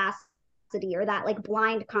audacity or that like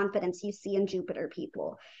blind confidence you see in Jupiter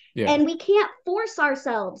people. Yeah. And we can't force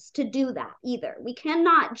ourselves to do that either. We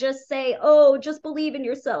cannot just say, oh, just believe in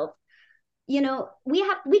yourself. You know,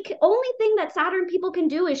 only thing that Saturn people can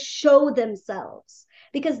do is show themselves,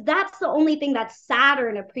 because that's the only thing that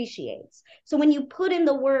Saturn appreciates. So when you put in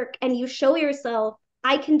the work and you show yourself,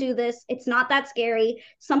 I can do this, it's not that scary.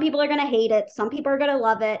 Some people are going to hate it, some people are going to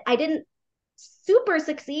love it. I didn't super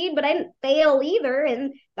succeed, but I didn't fail either,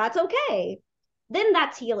 and that's okay. Then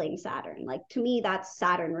that's healing Saturn. Like to me, that's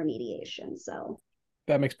Saturn remediation. So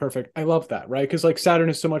That makes perfect. I love that, right? Because like Saturn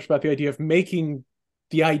is so much about the idea of making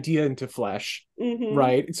the idea into flesh, mm-hmm,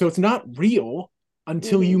 right? So it's not real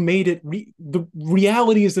until you mm-hmm, made it. The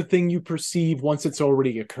reality is the thing you perceive once it's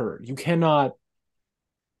already occurred. You cannot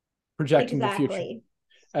project into the future. exactly.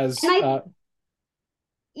 And As I,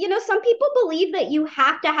 some people believe that you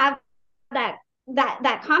have to have that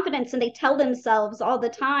that confidence, and they tell themselves all the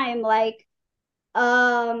time like,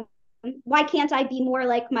 um why can't I be more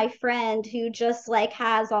like my friend who just like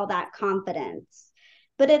has all that confidence?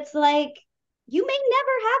 But it's like, you may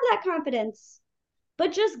never have that confidence,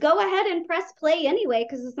 but just go ahead and press play anyway,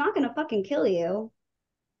 because it's not gonna fucking kill you,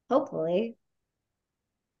 hopefully.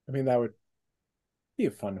 I mean, that would be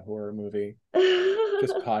a fun horror movie.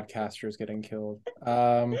 Just podcasters getting killed.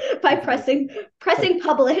 By With like by, pressing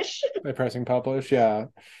publish. by pressing publish, yeah.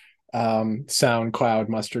 SoundCloud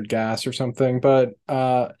mustard gas or something. But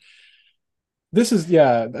this is,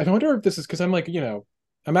 yeah, I wonder if this is because I'm like,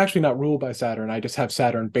 I'm actually not ruled by Saturn. I just have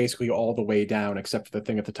Saturn basically all the way down, except for the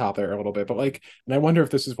thing at the top there a little bit. But like, and I wonder if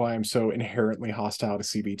this is why I'm so inherently hostile to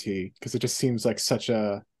CBT, because it just seems like such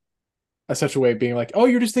a way of being like, oh,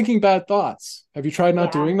 you're just thinking bad thoughts. Have you tried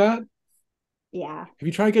not Yeah, doing that? yeah. Have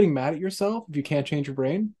you tried getting mad at yourself if you can't change your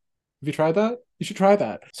brain? Have you tried that? You should try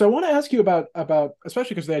that. So I want to ask you about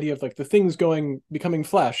especially because the idea of like the things becoming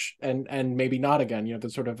flesh and maybe not again, the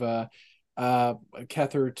sort of uh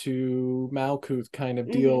Kether to Malkuth kind of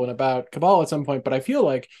deal, Mm-hmm. and about Cabal at some point, but I feel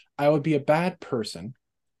like I would be a bad person.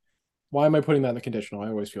 Why am I putting that in the conditional? I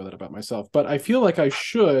always feel that about myself, but I feel like I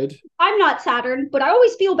should. I'm not Saturn, but I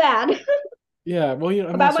always feel bad Yeah, well,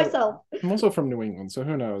 about myself. I'm also from New England, so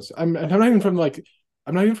who knows? I'm not even from like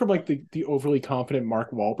the overly confident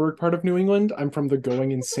Mark Wahlberg part of New England. I'm from the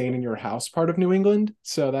going insane in your house part of New England,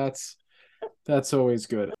 so that's always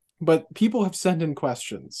good. But people have sent in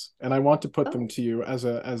questions, and I want to put them Oh, to you as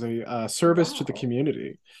a service to the wow.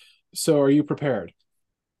 community. So, are you prepared?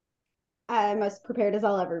 I'm as prepared as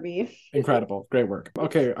I'll ever be. Incredible, great work.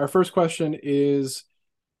 Okay, our first question is: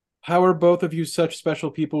 how are both of you such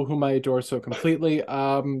special people whom I adore so completely?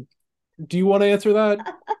 Do you want to answer that,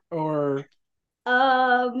 or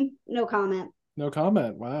No comment. No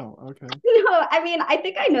comment. Wow. Okay. No, I mean, I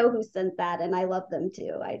think I know who sent that and I love them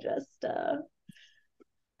too. I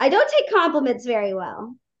don't take compliments very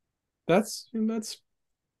well. That's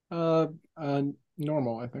uh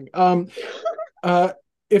normal, I think. Uh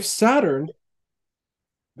if Saturn,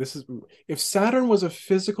 this is if Saturn was a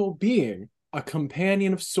physical being, a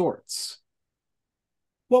companion of sorts,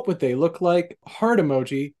 what would they look like? Heart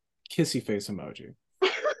emoji, kissy face emoji.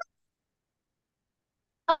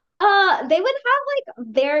 They would have like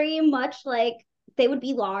very much like they would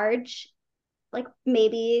be large, like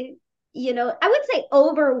maybe, I would say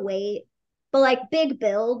overweight, but like big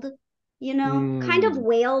build, kind of Hmm.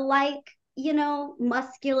 whale-like,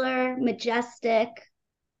 muscular, majestic,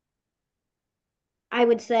 I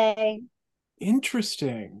would say.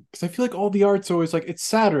 Interesting. Because I feel like all the art's always like it's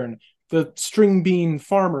Saturn, the string bean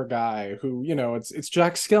farmer guy who, it's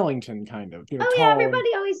Jack Skellington kind of, Oh yeah, tall and everybody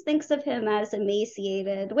always thinks of him as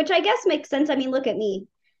emaciated, which I guess makes sense. I mean, look at me.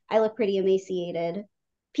 I look pretty emaciated.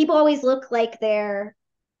 People always look like they're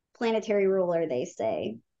planetary ruler, they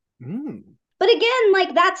say. mm, But again,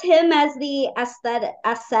 like that's him as the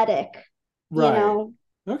ascetic, you right. know.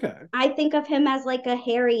 Okay. I think of him as like a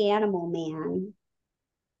hairy animal man.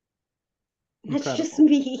 That's just Incredible.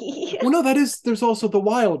 me. Well, no, there's also the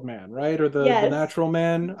wild man, right? Or the Yes. natural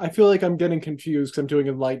man. I feel like I'm getting confused because I'm doing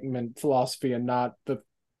Enlightenment philosophy and not the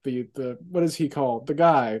what is he called? The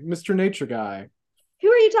guy, Mr. Nature guy.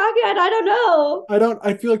 Who are you talking about? I don't know.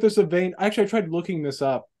 I feel like there's a vein. Actually, I tried looking this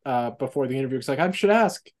up before the interview because like I should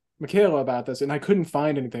ask Michaela about this and I couldn't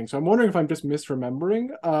find anything. So I'm wondering if I'm just misremembering,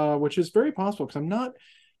 which is very possible because I'm not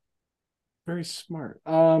very smart.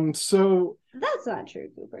 So That's not true,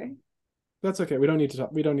 Cooper. that's okay. We don't need to talk.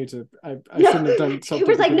 We don't need to. I shouldn't have done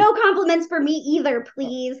Cooper's like, self-deprecating. no compliments for me either,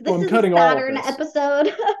 please. Well, This I'm is a cutting all of Saturn this.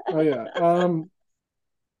 episode. Oh yeah.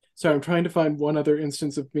 So I'm trying to find one other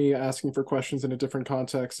instance of me asking for questions in a different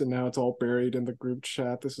context, and now it's all buried in the group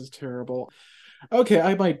chat. This is terrible. Okay,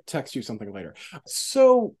 I might text you something later.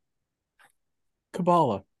 So,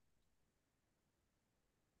 Kabbalah.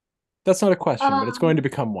 That's not a question, but it's going to um,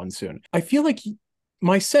 become one soon. I feel like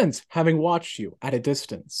my sense, having watched you at a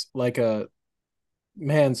distance, like a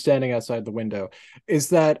man standing outside the window, is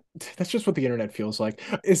that that's just what the internet feels like.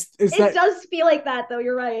 it does feel like that, though.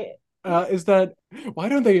 You're right. Is that why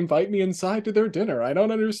don't they invite me inside to their dinner? I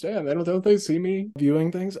don't understand. Don't they see me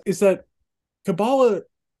viewing things? Is that Kabbalah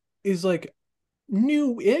is like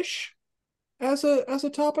new-ish as a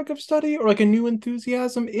topic of study or like a new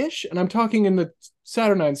enthusiasm-ish? And I'm talking in the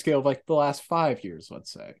Saturnine scale of like the last 5 years,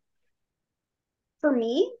 let's say. For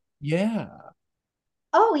me, Yeah.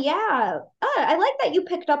 oh yeah. I like that you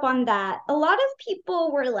picked up on that. A lot of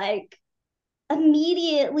people were like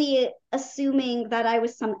immediately assuming that I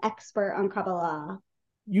was some expert on Kabbalah.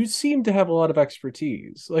 You seem to have a lot of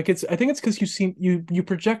expertise. Like I think it's because you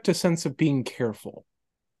project a sense of being careful.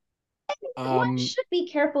 One Um should be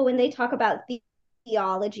careful when they talk about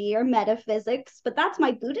theology or metaphysics, but that's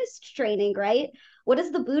my Buddhist training, right? What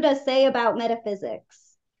does the Buddha say about metaphysics?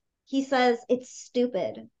 He says, it's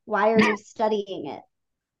stupid. Why are you studying it?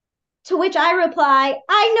 To which I reply,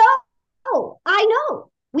 I know.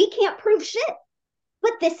 We can't prove shit,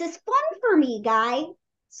 but this is fun for me, guy.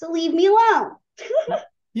 So leave me alone.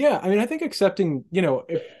 yeah, I mean I think accepting,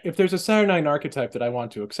 if there's a Saturnine archetype that I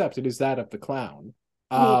want to accept, it is that of the clown.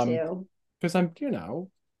 Me Um too. because I'm,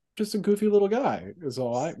 just a goofy little guy is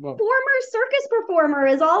all well, Former circus performer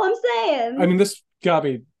is all I'm I saying. mean this got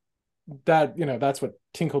me that, that's what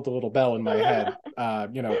tinkled the little bell in my head.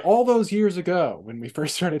 All those years ago when we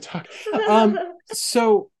first started talking.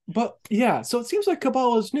 So but yeah, so it seems like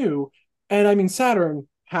Kabbalah is new. And I mean Saturn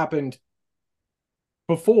happened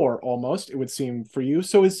before almost, it would seem for you.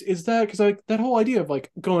 So is that because like that whole idea of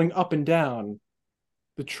like going up and down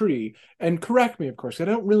the tree, and correct me of course, I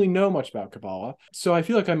don't really know much about Kabbalah, so I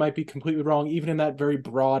feel like I might be completely wrong even in that very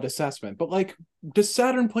broad assessment, but like does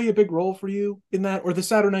Saturn play a big role for you in that, or the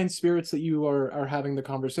Saturnine spirits that you are having the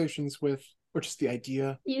conversations with, or just the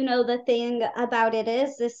idea? The thing about it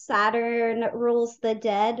is this Saturn rules the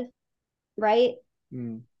dead, right?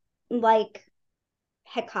 Mm, Like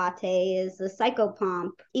Hecate is the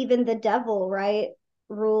psychopomp. Even the devil, right,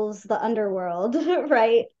 rules the underworld,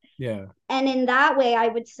 right? yeah. And in that way, I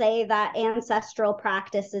would say that ancestral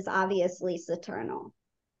practice is obviously saturnal.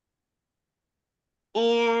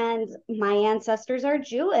 And my ancestors are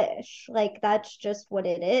Jewish. Like, that's just what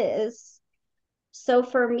it is. So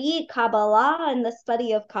for me, Kabbalah and the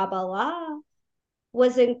study of Kabbalah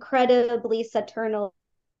was incredibly saturnal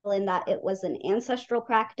in that it was an ancestral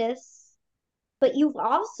practice. But you've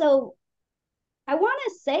also, I want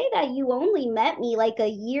to say that you only met me like a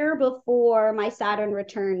year before my Saturn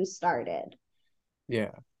return started.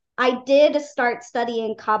 Yeah. I did start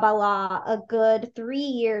studying Kabbalah a good 3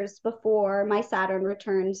 years before my Saturn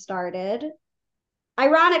return started.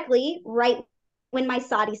 Ironically, right when my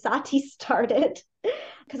Sati Sati started,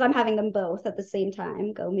 because I'm having them both at the same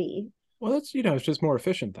time. Go me. Well, that's, you know, it's just more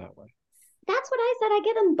efficient that way. That's what I said. I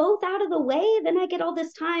get them both out of the way. Then I get all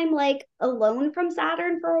this time like alone from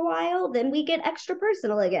Saturn for a while. Then we get extra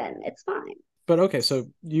personal again. It's fine. But okay, so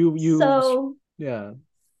So yeah.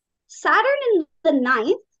 Saturn in the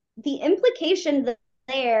ninth, the implication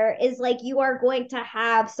there is like you are going to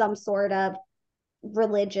have some sort of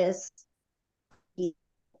religious,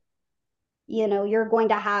 you're going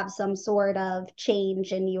to have some sort of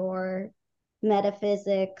change in your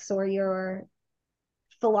metaphysics or your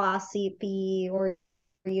philosophy or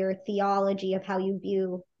your theology of how you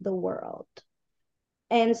view the world.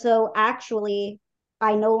 And so actually,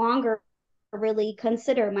 I no longer really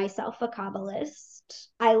consider myself a Kabbalist.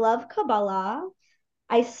 I love Kabbalah.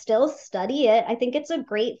 I still study it. I think it's a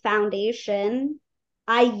great foundation.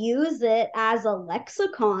 I use it as a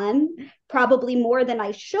lexicon, probably more than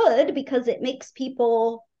I should, because it makes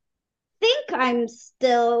people think I'm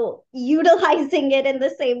still utilizing it in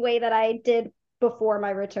the same way that I did before my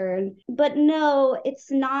return. But no,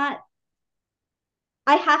 it's not.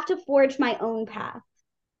 I have to forge my own path.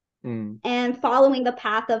 Mm. And following the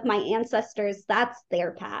path of my ancestors, that's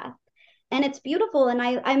their path. And it's beautiful,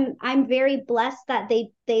 and I'm very blessed that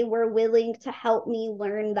they were willing to help me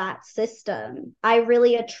learn that system. I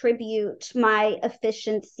really attribute my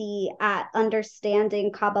efficiency at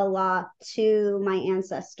understanding Kabbalah to my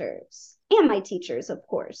ancestors and my teachers, of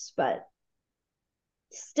course, but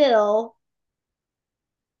still,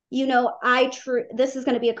 this is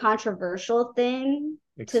going to be a controversial thing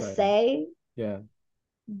to Exciting. say, Yeah.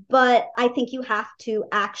 but I think you have to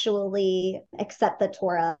actually accept the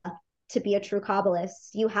Torah to be a true Kabbalist.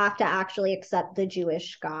 You have to actually accept the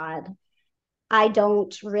Jewish God. I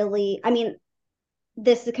don't really, I mean,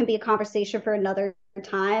 this can be a conversation for another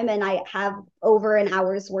time. And I have over an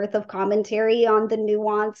hour's worth of commentary on the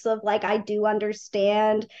nuance of like, I do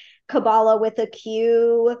understand Kabbalah with a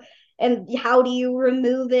Q. And how do you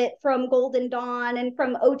remove it from Golden Dawn and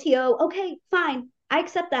from OTO? Okay, fine. I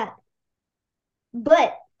accept that.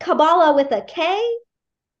 But Kabbalah with a K,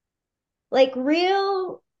 like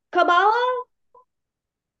real Kabbalah,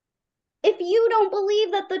 if you don't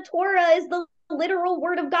believe that the Torah is the literal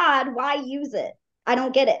word of God, why use it? I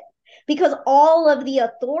don't get it. Because all of the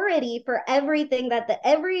authority for everything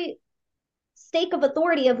every stake of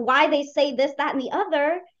authority of why they say this, that, and the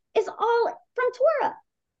other is all from Torah.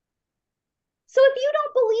 So if you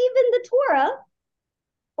don't believe in the Torah,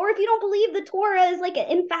 or if you don't believe the Torah is like an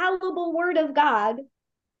infallible word of God,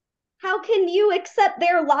 how can you accept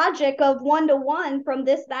their logic of 1 to 1 from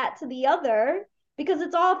this, that to the other? Because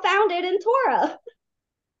it's all founded in Torah.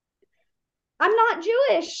 I'm not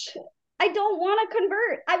Jewish. I don't want to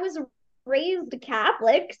convert. I was raised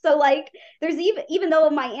Catholic. So like there's even though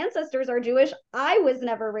my ancestors are Jewish, I was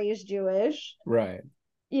never raised Jewish. Right.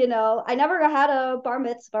 I never had a bar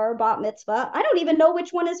mitzvah or bat mitzvah. I don't even know which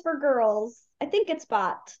one is for girls. I think it's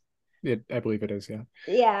bat. I believe it is, yeah.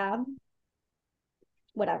 Yeah.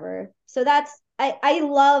 Whatever. So I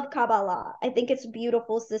love Kabbalah. I think it's a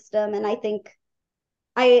beautiful system, and I think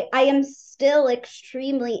I am still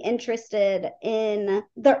extremely interested in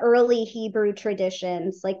the early Hebrew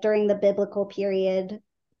traditions, like during the biblical period.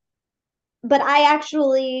 But I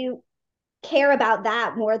actually care about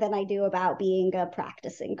that more than I do about being a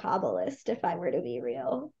practicing Kabbalist, if I were to be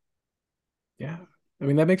real. Yeah. I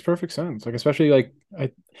mean, that makes perfect sense. Like, especially like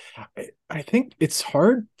I think it's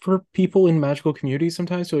hard for people in magical communities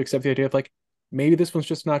sometimes to accept the idea of like maybe this one's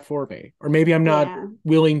just not for me, or maybe I'm not Yeah.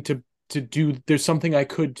 willing to do. There's something I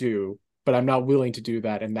could do, but I'm not willing to do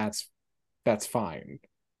that, and that's fine.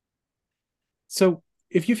 So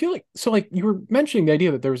if you feel like so, like you were mentioning the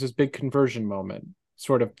idea that there was this big conversion moment,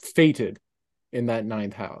 sort of fated in that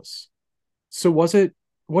ninth house. So was it?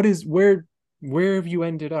 What is where have you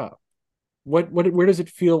ended up? What where does it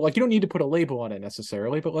feel like? You don't need to put a label on it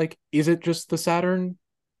necessarily, but like, is it just the Saturn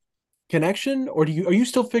connection, or are you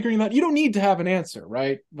still figuring that? You don't need to have an answer,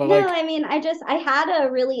 right? But No, like, I mean, I had a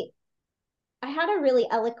really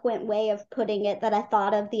eloquent way of putting it that I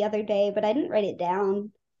thought of the other day, but I didn't write it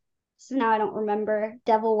down. So now I don't remember.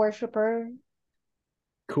 Devil worshiper.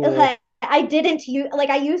 cool. Like I didn't use like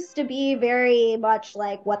I used to be very much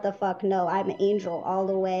like what the fuck, no, I'm angel all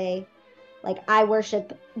the way. Like I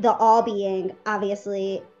worship the all being,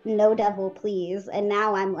 obviously, no devil please. And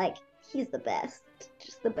now I'm like, he's the best,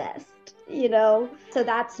 just the best. So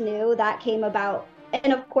that's new. That came about.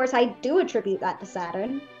 And of course I do attribute that to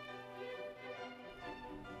Saturn.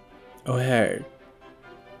 Oh hey,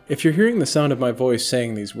 If you're hearing the sound of my voice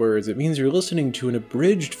saying these words, it means you're listening to an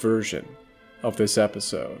abridged version of this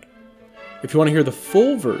episode. If you want to hear the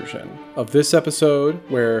full version of this episode,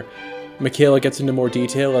 where Michaela gets into more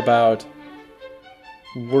detail about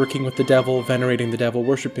working with the devil, venerating the devil,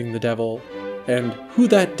 worshipping the devil, and who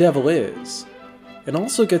that devil is, and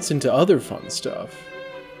also gets into other fun stuff,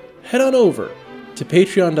 head on over to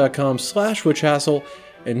patreon.com/witchhassle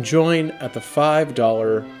and join at the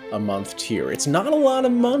 $5 a month tier. It's not a lot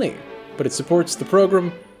of money, but it supports the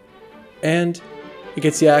program, and it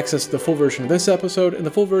gets you access to the full version of this episode and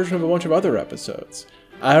the full version of a bunch of other episodes.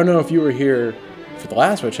 I don't know if you were here for the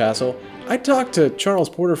last Witch Hassle. I talked to Charles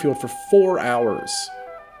Porterfield for 4 hours.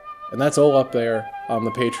 And that's all up there on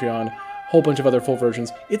the Patreon. Whole bunch of other full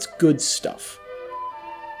versions. It's good stuff.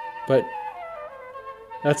 But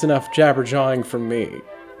that's enough jabber-jawing from me.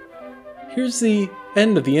 Here's the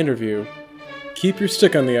end of the interview. Keep your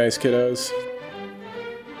stick on the ice, kiddos.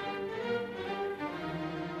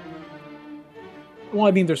 Well,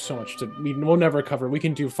 I mean, there's so much we'll never cover. We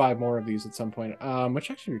can do 5 more of these at some point, which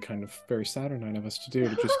actually would be kind of very Saturnine of us to do,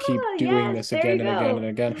 to just keep doing this again and again and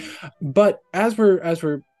again. But as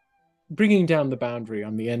we're bringing down the boundary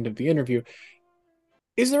on the end of the interview,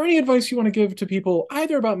 is there any advice you want to give to people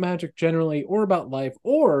either about magic generally, or about life,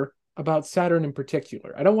 or about Saturn in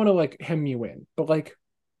particular? I don't want to hem you in, but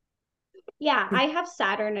yeah, I have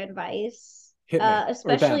Saturn advice, hit me,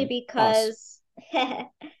 especially because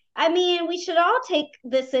I mean, we should all take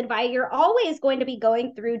this advice. You're always going to be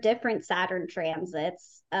going through different Saturn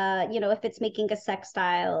transits. If it's making a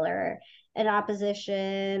sextile or an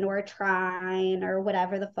opposition or a trine or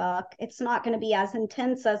whatever the fuck, it's not going to be as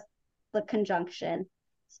intense as the conjunction.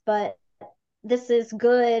 But this is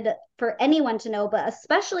good for anyone to know, but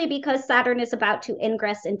especially because Saturn is about to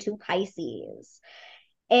ingress into Pisces.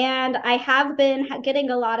 And I have been getting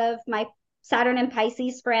a lot of my Saturn and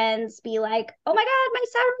Pisces friends be like, oh my God, my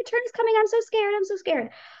Saturn return is coming. I'm so scared. I'm so scared.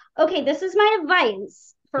 Okay, this is my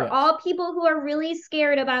advice for all people who are really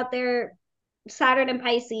scared about their Saturn and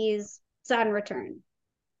Pisces Saturn return.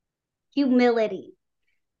 Humility.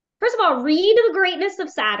 First of all, read The Greatness of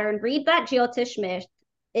Saturn. Read that Jyotish myth.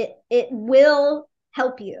 It will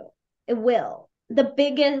help you. It will. The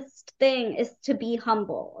biggest thing is to be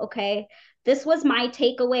humble, okay? This was my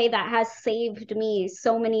takeaway that has saved me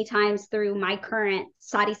so many times through my current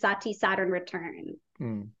Sati Sati Saturn return.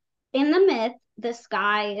 In the myth, this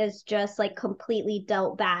guy is just completely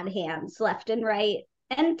dealt bad hands left and right,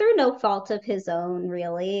 and through no fault of his own,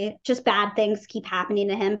 really. Just bad things keep happening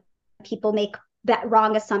to him. People make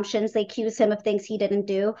wrong assumptions. They accuse him of things he didn't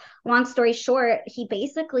do. Long story short, he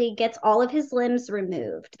basically gets all of his limbs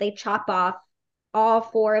removed. They chop off all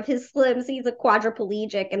 4 of his limbs. He's a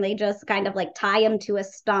quadriplegic, and they just kind of tie him to a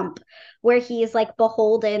stump where he's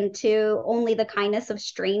beholden to only the kindness of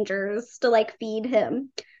strangers to feed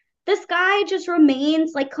him. This guy just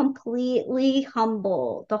remains completely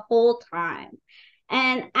humble the whole time.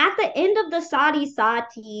 And at the end of the Sati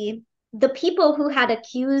Sati, the people who had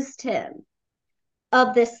accused him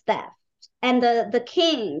of this theft, and the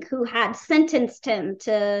king who had sentenced him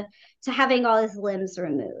to having all his limbs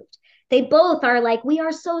removed, they both are we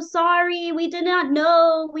are so sorry. We did not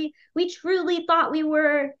know. We truly thought we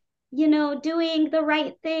were, doing the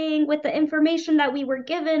right thing with the information that we were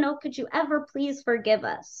given. Oh, could you ever please forgive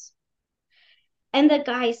us? And the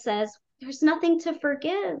guy says, there's nothing to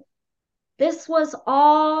forgive. This was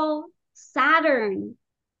all Saturn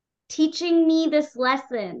teaching me this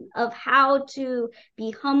lesson of how to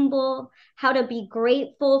be humble, how to be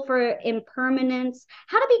grateful for impermanence,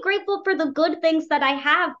 how to be grateful for the good things that I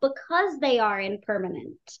have because they are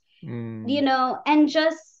impermanent. And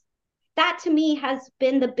just that to me has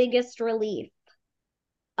been the biggest relief.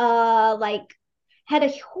 Had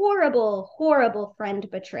a horrible friend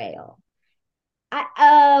betrayal.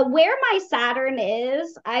 Where my Saturn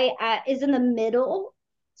is in the middle.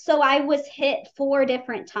 So I was hit 4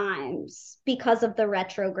 different times because of the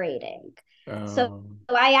retrograding. So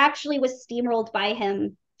I actually was steamrolled by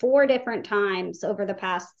him 4 different times over the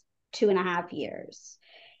past 2.5 years.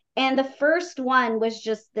 And the first one was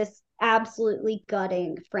just this absolutely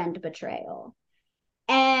gutting friend betrayal.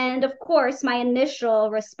 And of course, my initial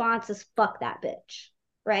response is, fuck that bitch,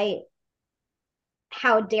 right?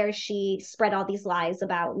 How dare she spread all these lies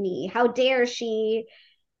about me? How dare she,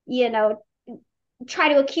 try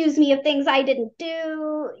to accuse me of things I didn't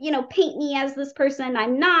do, paint me as this person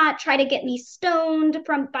I'm not, try to get me stoned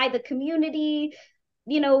by the community,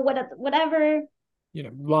 whatever.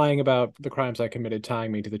 Lying about the crimes I committed,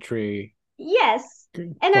 tying me to the tree. Yes.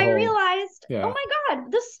 And I realized, oh my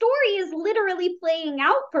God, the story is literally playing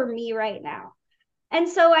out for me right now. And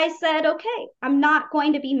so I said, okay, I'm not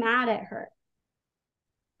going to be mad at her.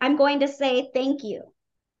 I'm going to say thank you.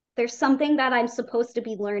 There's something that I'm supposed to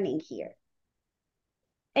be learning here.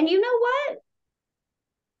 And you know what?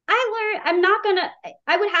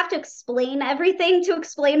 I would have to explain everything to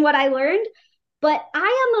explain what I learned, but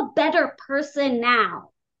I am a better person now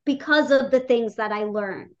because of the things that I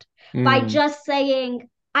learned. By Mm. just saying,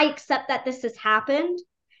 I accept that this has happened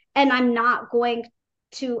and I'm not going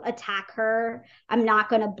to attack her. I'm not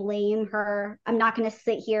going to blame her. I'm not going to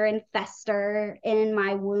sit here and fester in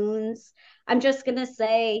my wounds. I'm just going to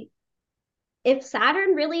say, if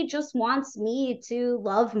Saturn really just wants me to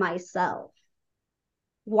love myself,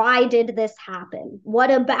 why did this happen?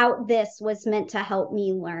 What about this was meant to help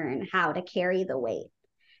me learn how to carry the weight,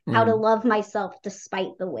 how to Mm. love myself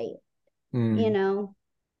despite the weight, you Mm. know,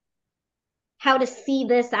 how to see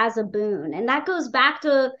this as a boon. And that goes back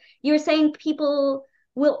to you're saying people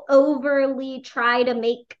will overly try to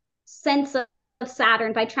make sense of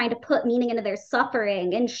Saturn by trying to put meaning into their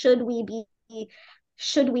suffering. And should we be,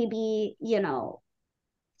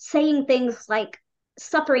 saying things like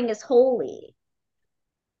suffering is holy?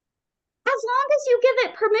 As long as you give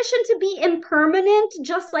it permission to be impermanent,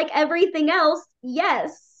 just like everything else,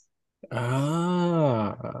 yes.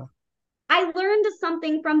 Ah. I learned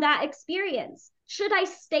something from that experience. Should I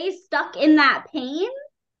stay stuck in that pain?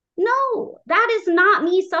 No, that is not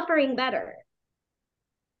me suffering better.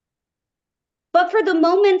 But for the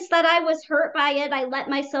moments that I was hurt by it, I let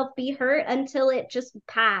myself be hurt until it just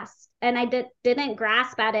passed. And I didn't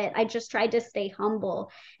grasp at it. I just tried to stay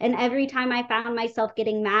humble. And every time I found myself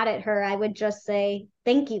getting mad at her, I would just say,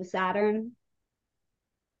 thank you, Saturn.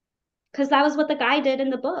 Because that was what the guy did in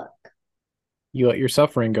the book. You let your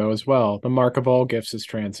suffering go as well. The mark of all gifts is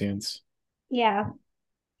transience. Yeah.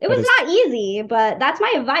 It That was is, not easy, but that's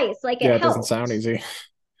my advice. Like it yeah, it doesn't sound helped. easy.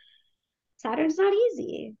 Saturn's not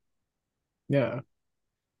easy. Yeah.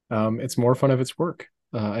 It's more fun if it's work,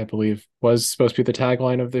 I believe, was supposed to be the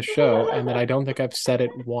tagline of this show. And then I don't think I've said it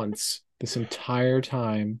once this entire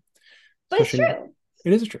time. But it's Especially, true.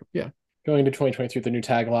 it is true. Yeah. Going into 2023, the new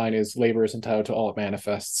tagline is labor is entitled to all it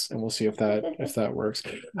manifests. And we'll see if that works.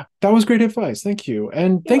 That was great advice. Thank you.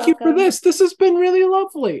 And You're thank you for welcome. this. This has been really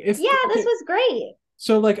lovely. If Yeah, this okay, was great.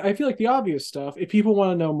 so like I feel like the obvious stuff, if people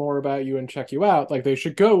want to know more about you and check you out, like they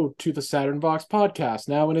should go to the Saturn Vox podcast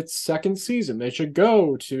now in its second season. They should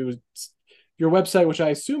go to your website, which I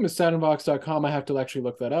assume is saturnvox.com. I have to actually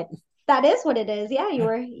look that up. That is what it is. Yeah,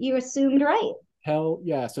 you assumed right. Hell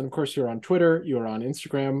yes. And of course you're on Twitter, you're on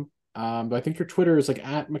Instagram. But I think your Twitter is like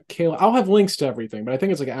at Michaela. I'll have links to everything, but I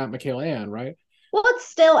think it's like at Michaela Ann, right? Well, it's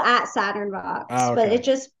still at Saturn Vox, Oh, but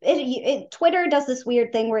okay. Twitter does this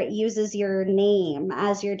weird thing where it uses your name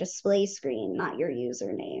as your display screen, not your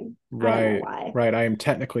username. I don't know Right, why. right. I am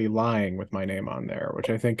technically lying with my name on there, which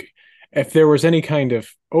I think if there was any kind of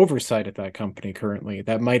oversight at that company currently,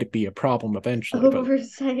 that might be a problem eventually, but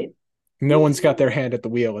Oversight. no one's got their hand at the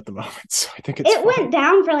wheel at the moment, so I think it's It fine. went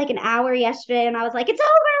down for like an hour yesterday, and I was like, it's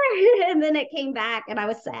over. And then it came back, and I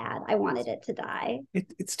was sad. I wanted it to die.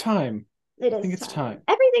 It's time. It I think is it's time. time.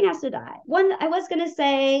 Everything has to die. One, I was going to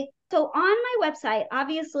say, so on my website,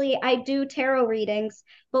 obviously I do tarot readings,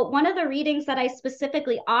 but one of the readings that I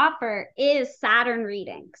specifically offer is Saturn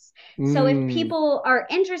readings. So if Mm, people are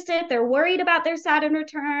interested, they're worried about their Saturn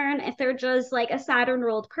return, if they're just like a Saturn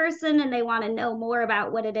ruled person and they want to know more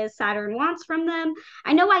about what it is Saturn wants from them.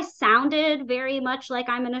 I know I sounded very much like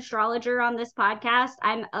I'm an astrologer on this podcast.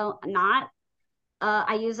 I'm not.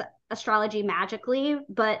 I use astrology magically,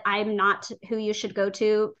 but I'm not who you should go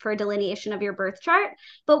to for a delineation of your birth chart.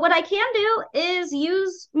 But what I can do is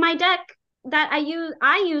use my deck that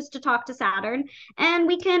I use to talk to Saturn, and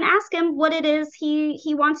we can ask him what it is he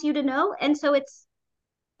wants you to know. And so it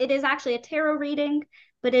is actually a tarot reading,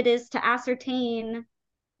 but it is to ascertain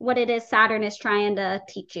what it is Saturn is trying to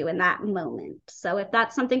teach you in that moment. So if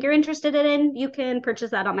that's something you're interested in, you can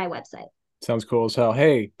purchase that on my website. sounds cool as hell.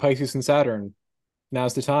 Hey, Pisces and Saturn,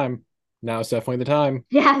 now's the time. Now's definitely the time.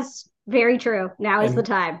 Yes, very true. Now is the And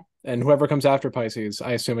time. and whoever comes after Pisces,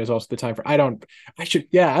 I assume is also the time for. I don't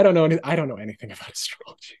know anything about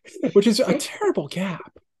astrology, which is a terrible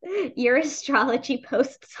gap. Your astrology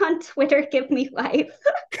posts on Twitter give me life.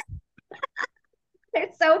 They're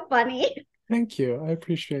so funny. Thank you. I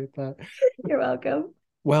appreciate that. You're welcome.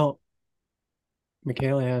 Well,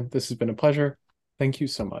 Michaela Ann, this has been a pleasure. Thank you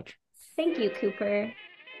so much. Thank you, Cooper.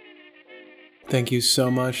 Thank you so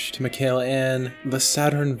much to Michaela Ann, the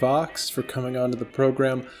Saturn Vox, for coming onto the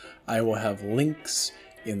program. I will have links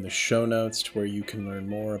in the show notes to where you can learn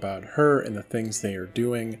more about her and the things they are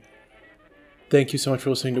doing. Thank you so much for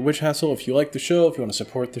listening to Witch Hassle. If you like the show, if you want to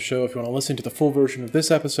support the show, if you want to listen to the full version of this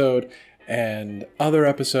episode and other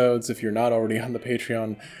episodes, if you're not already on the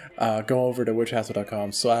Patreon, go over to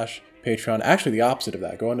witchhassle.com/Patreon. Actually, the opposite of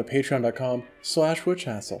that. Go on to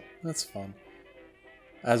patreon.com/witchhassle. That's fun.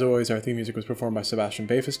 As always, our theme music was performed by Sebastian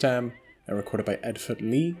Bafistam and recorded by Edfoot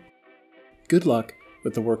Lee. Good luck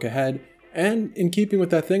with the work ahead, and in keeping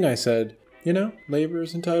with that thing I said, labor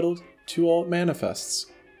is entitled to all it manifests.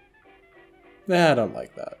 Nah, I don't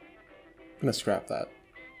like that. I'm gonna scrap that.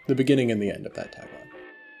 The beginning and the end of that tagline.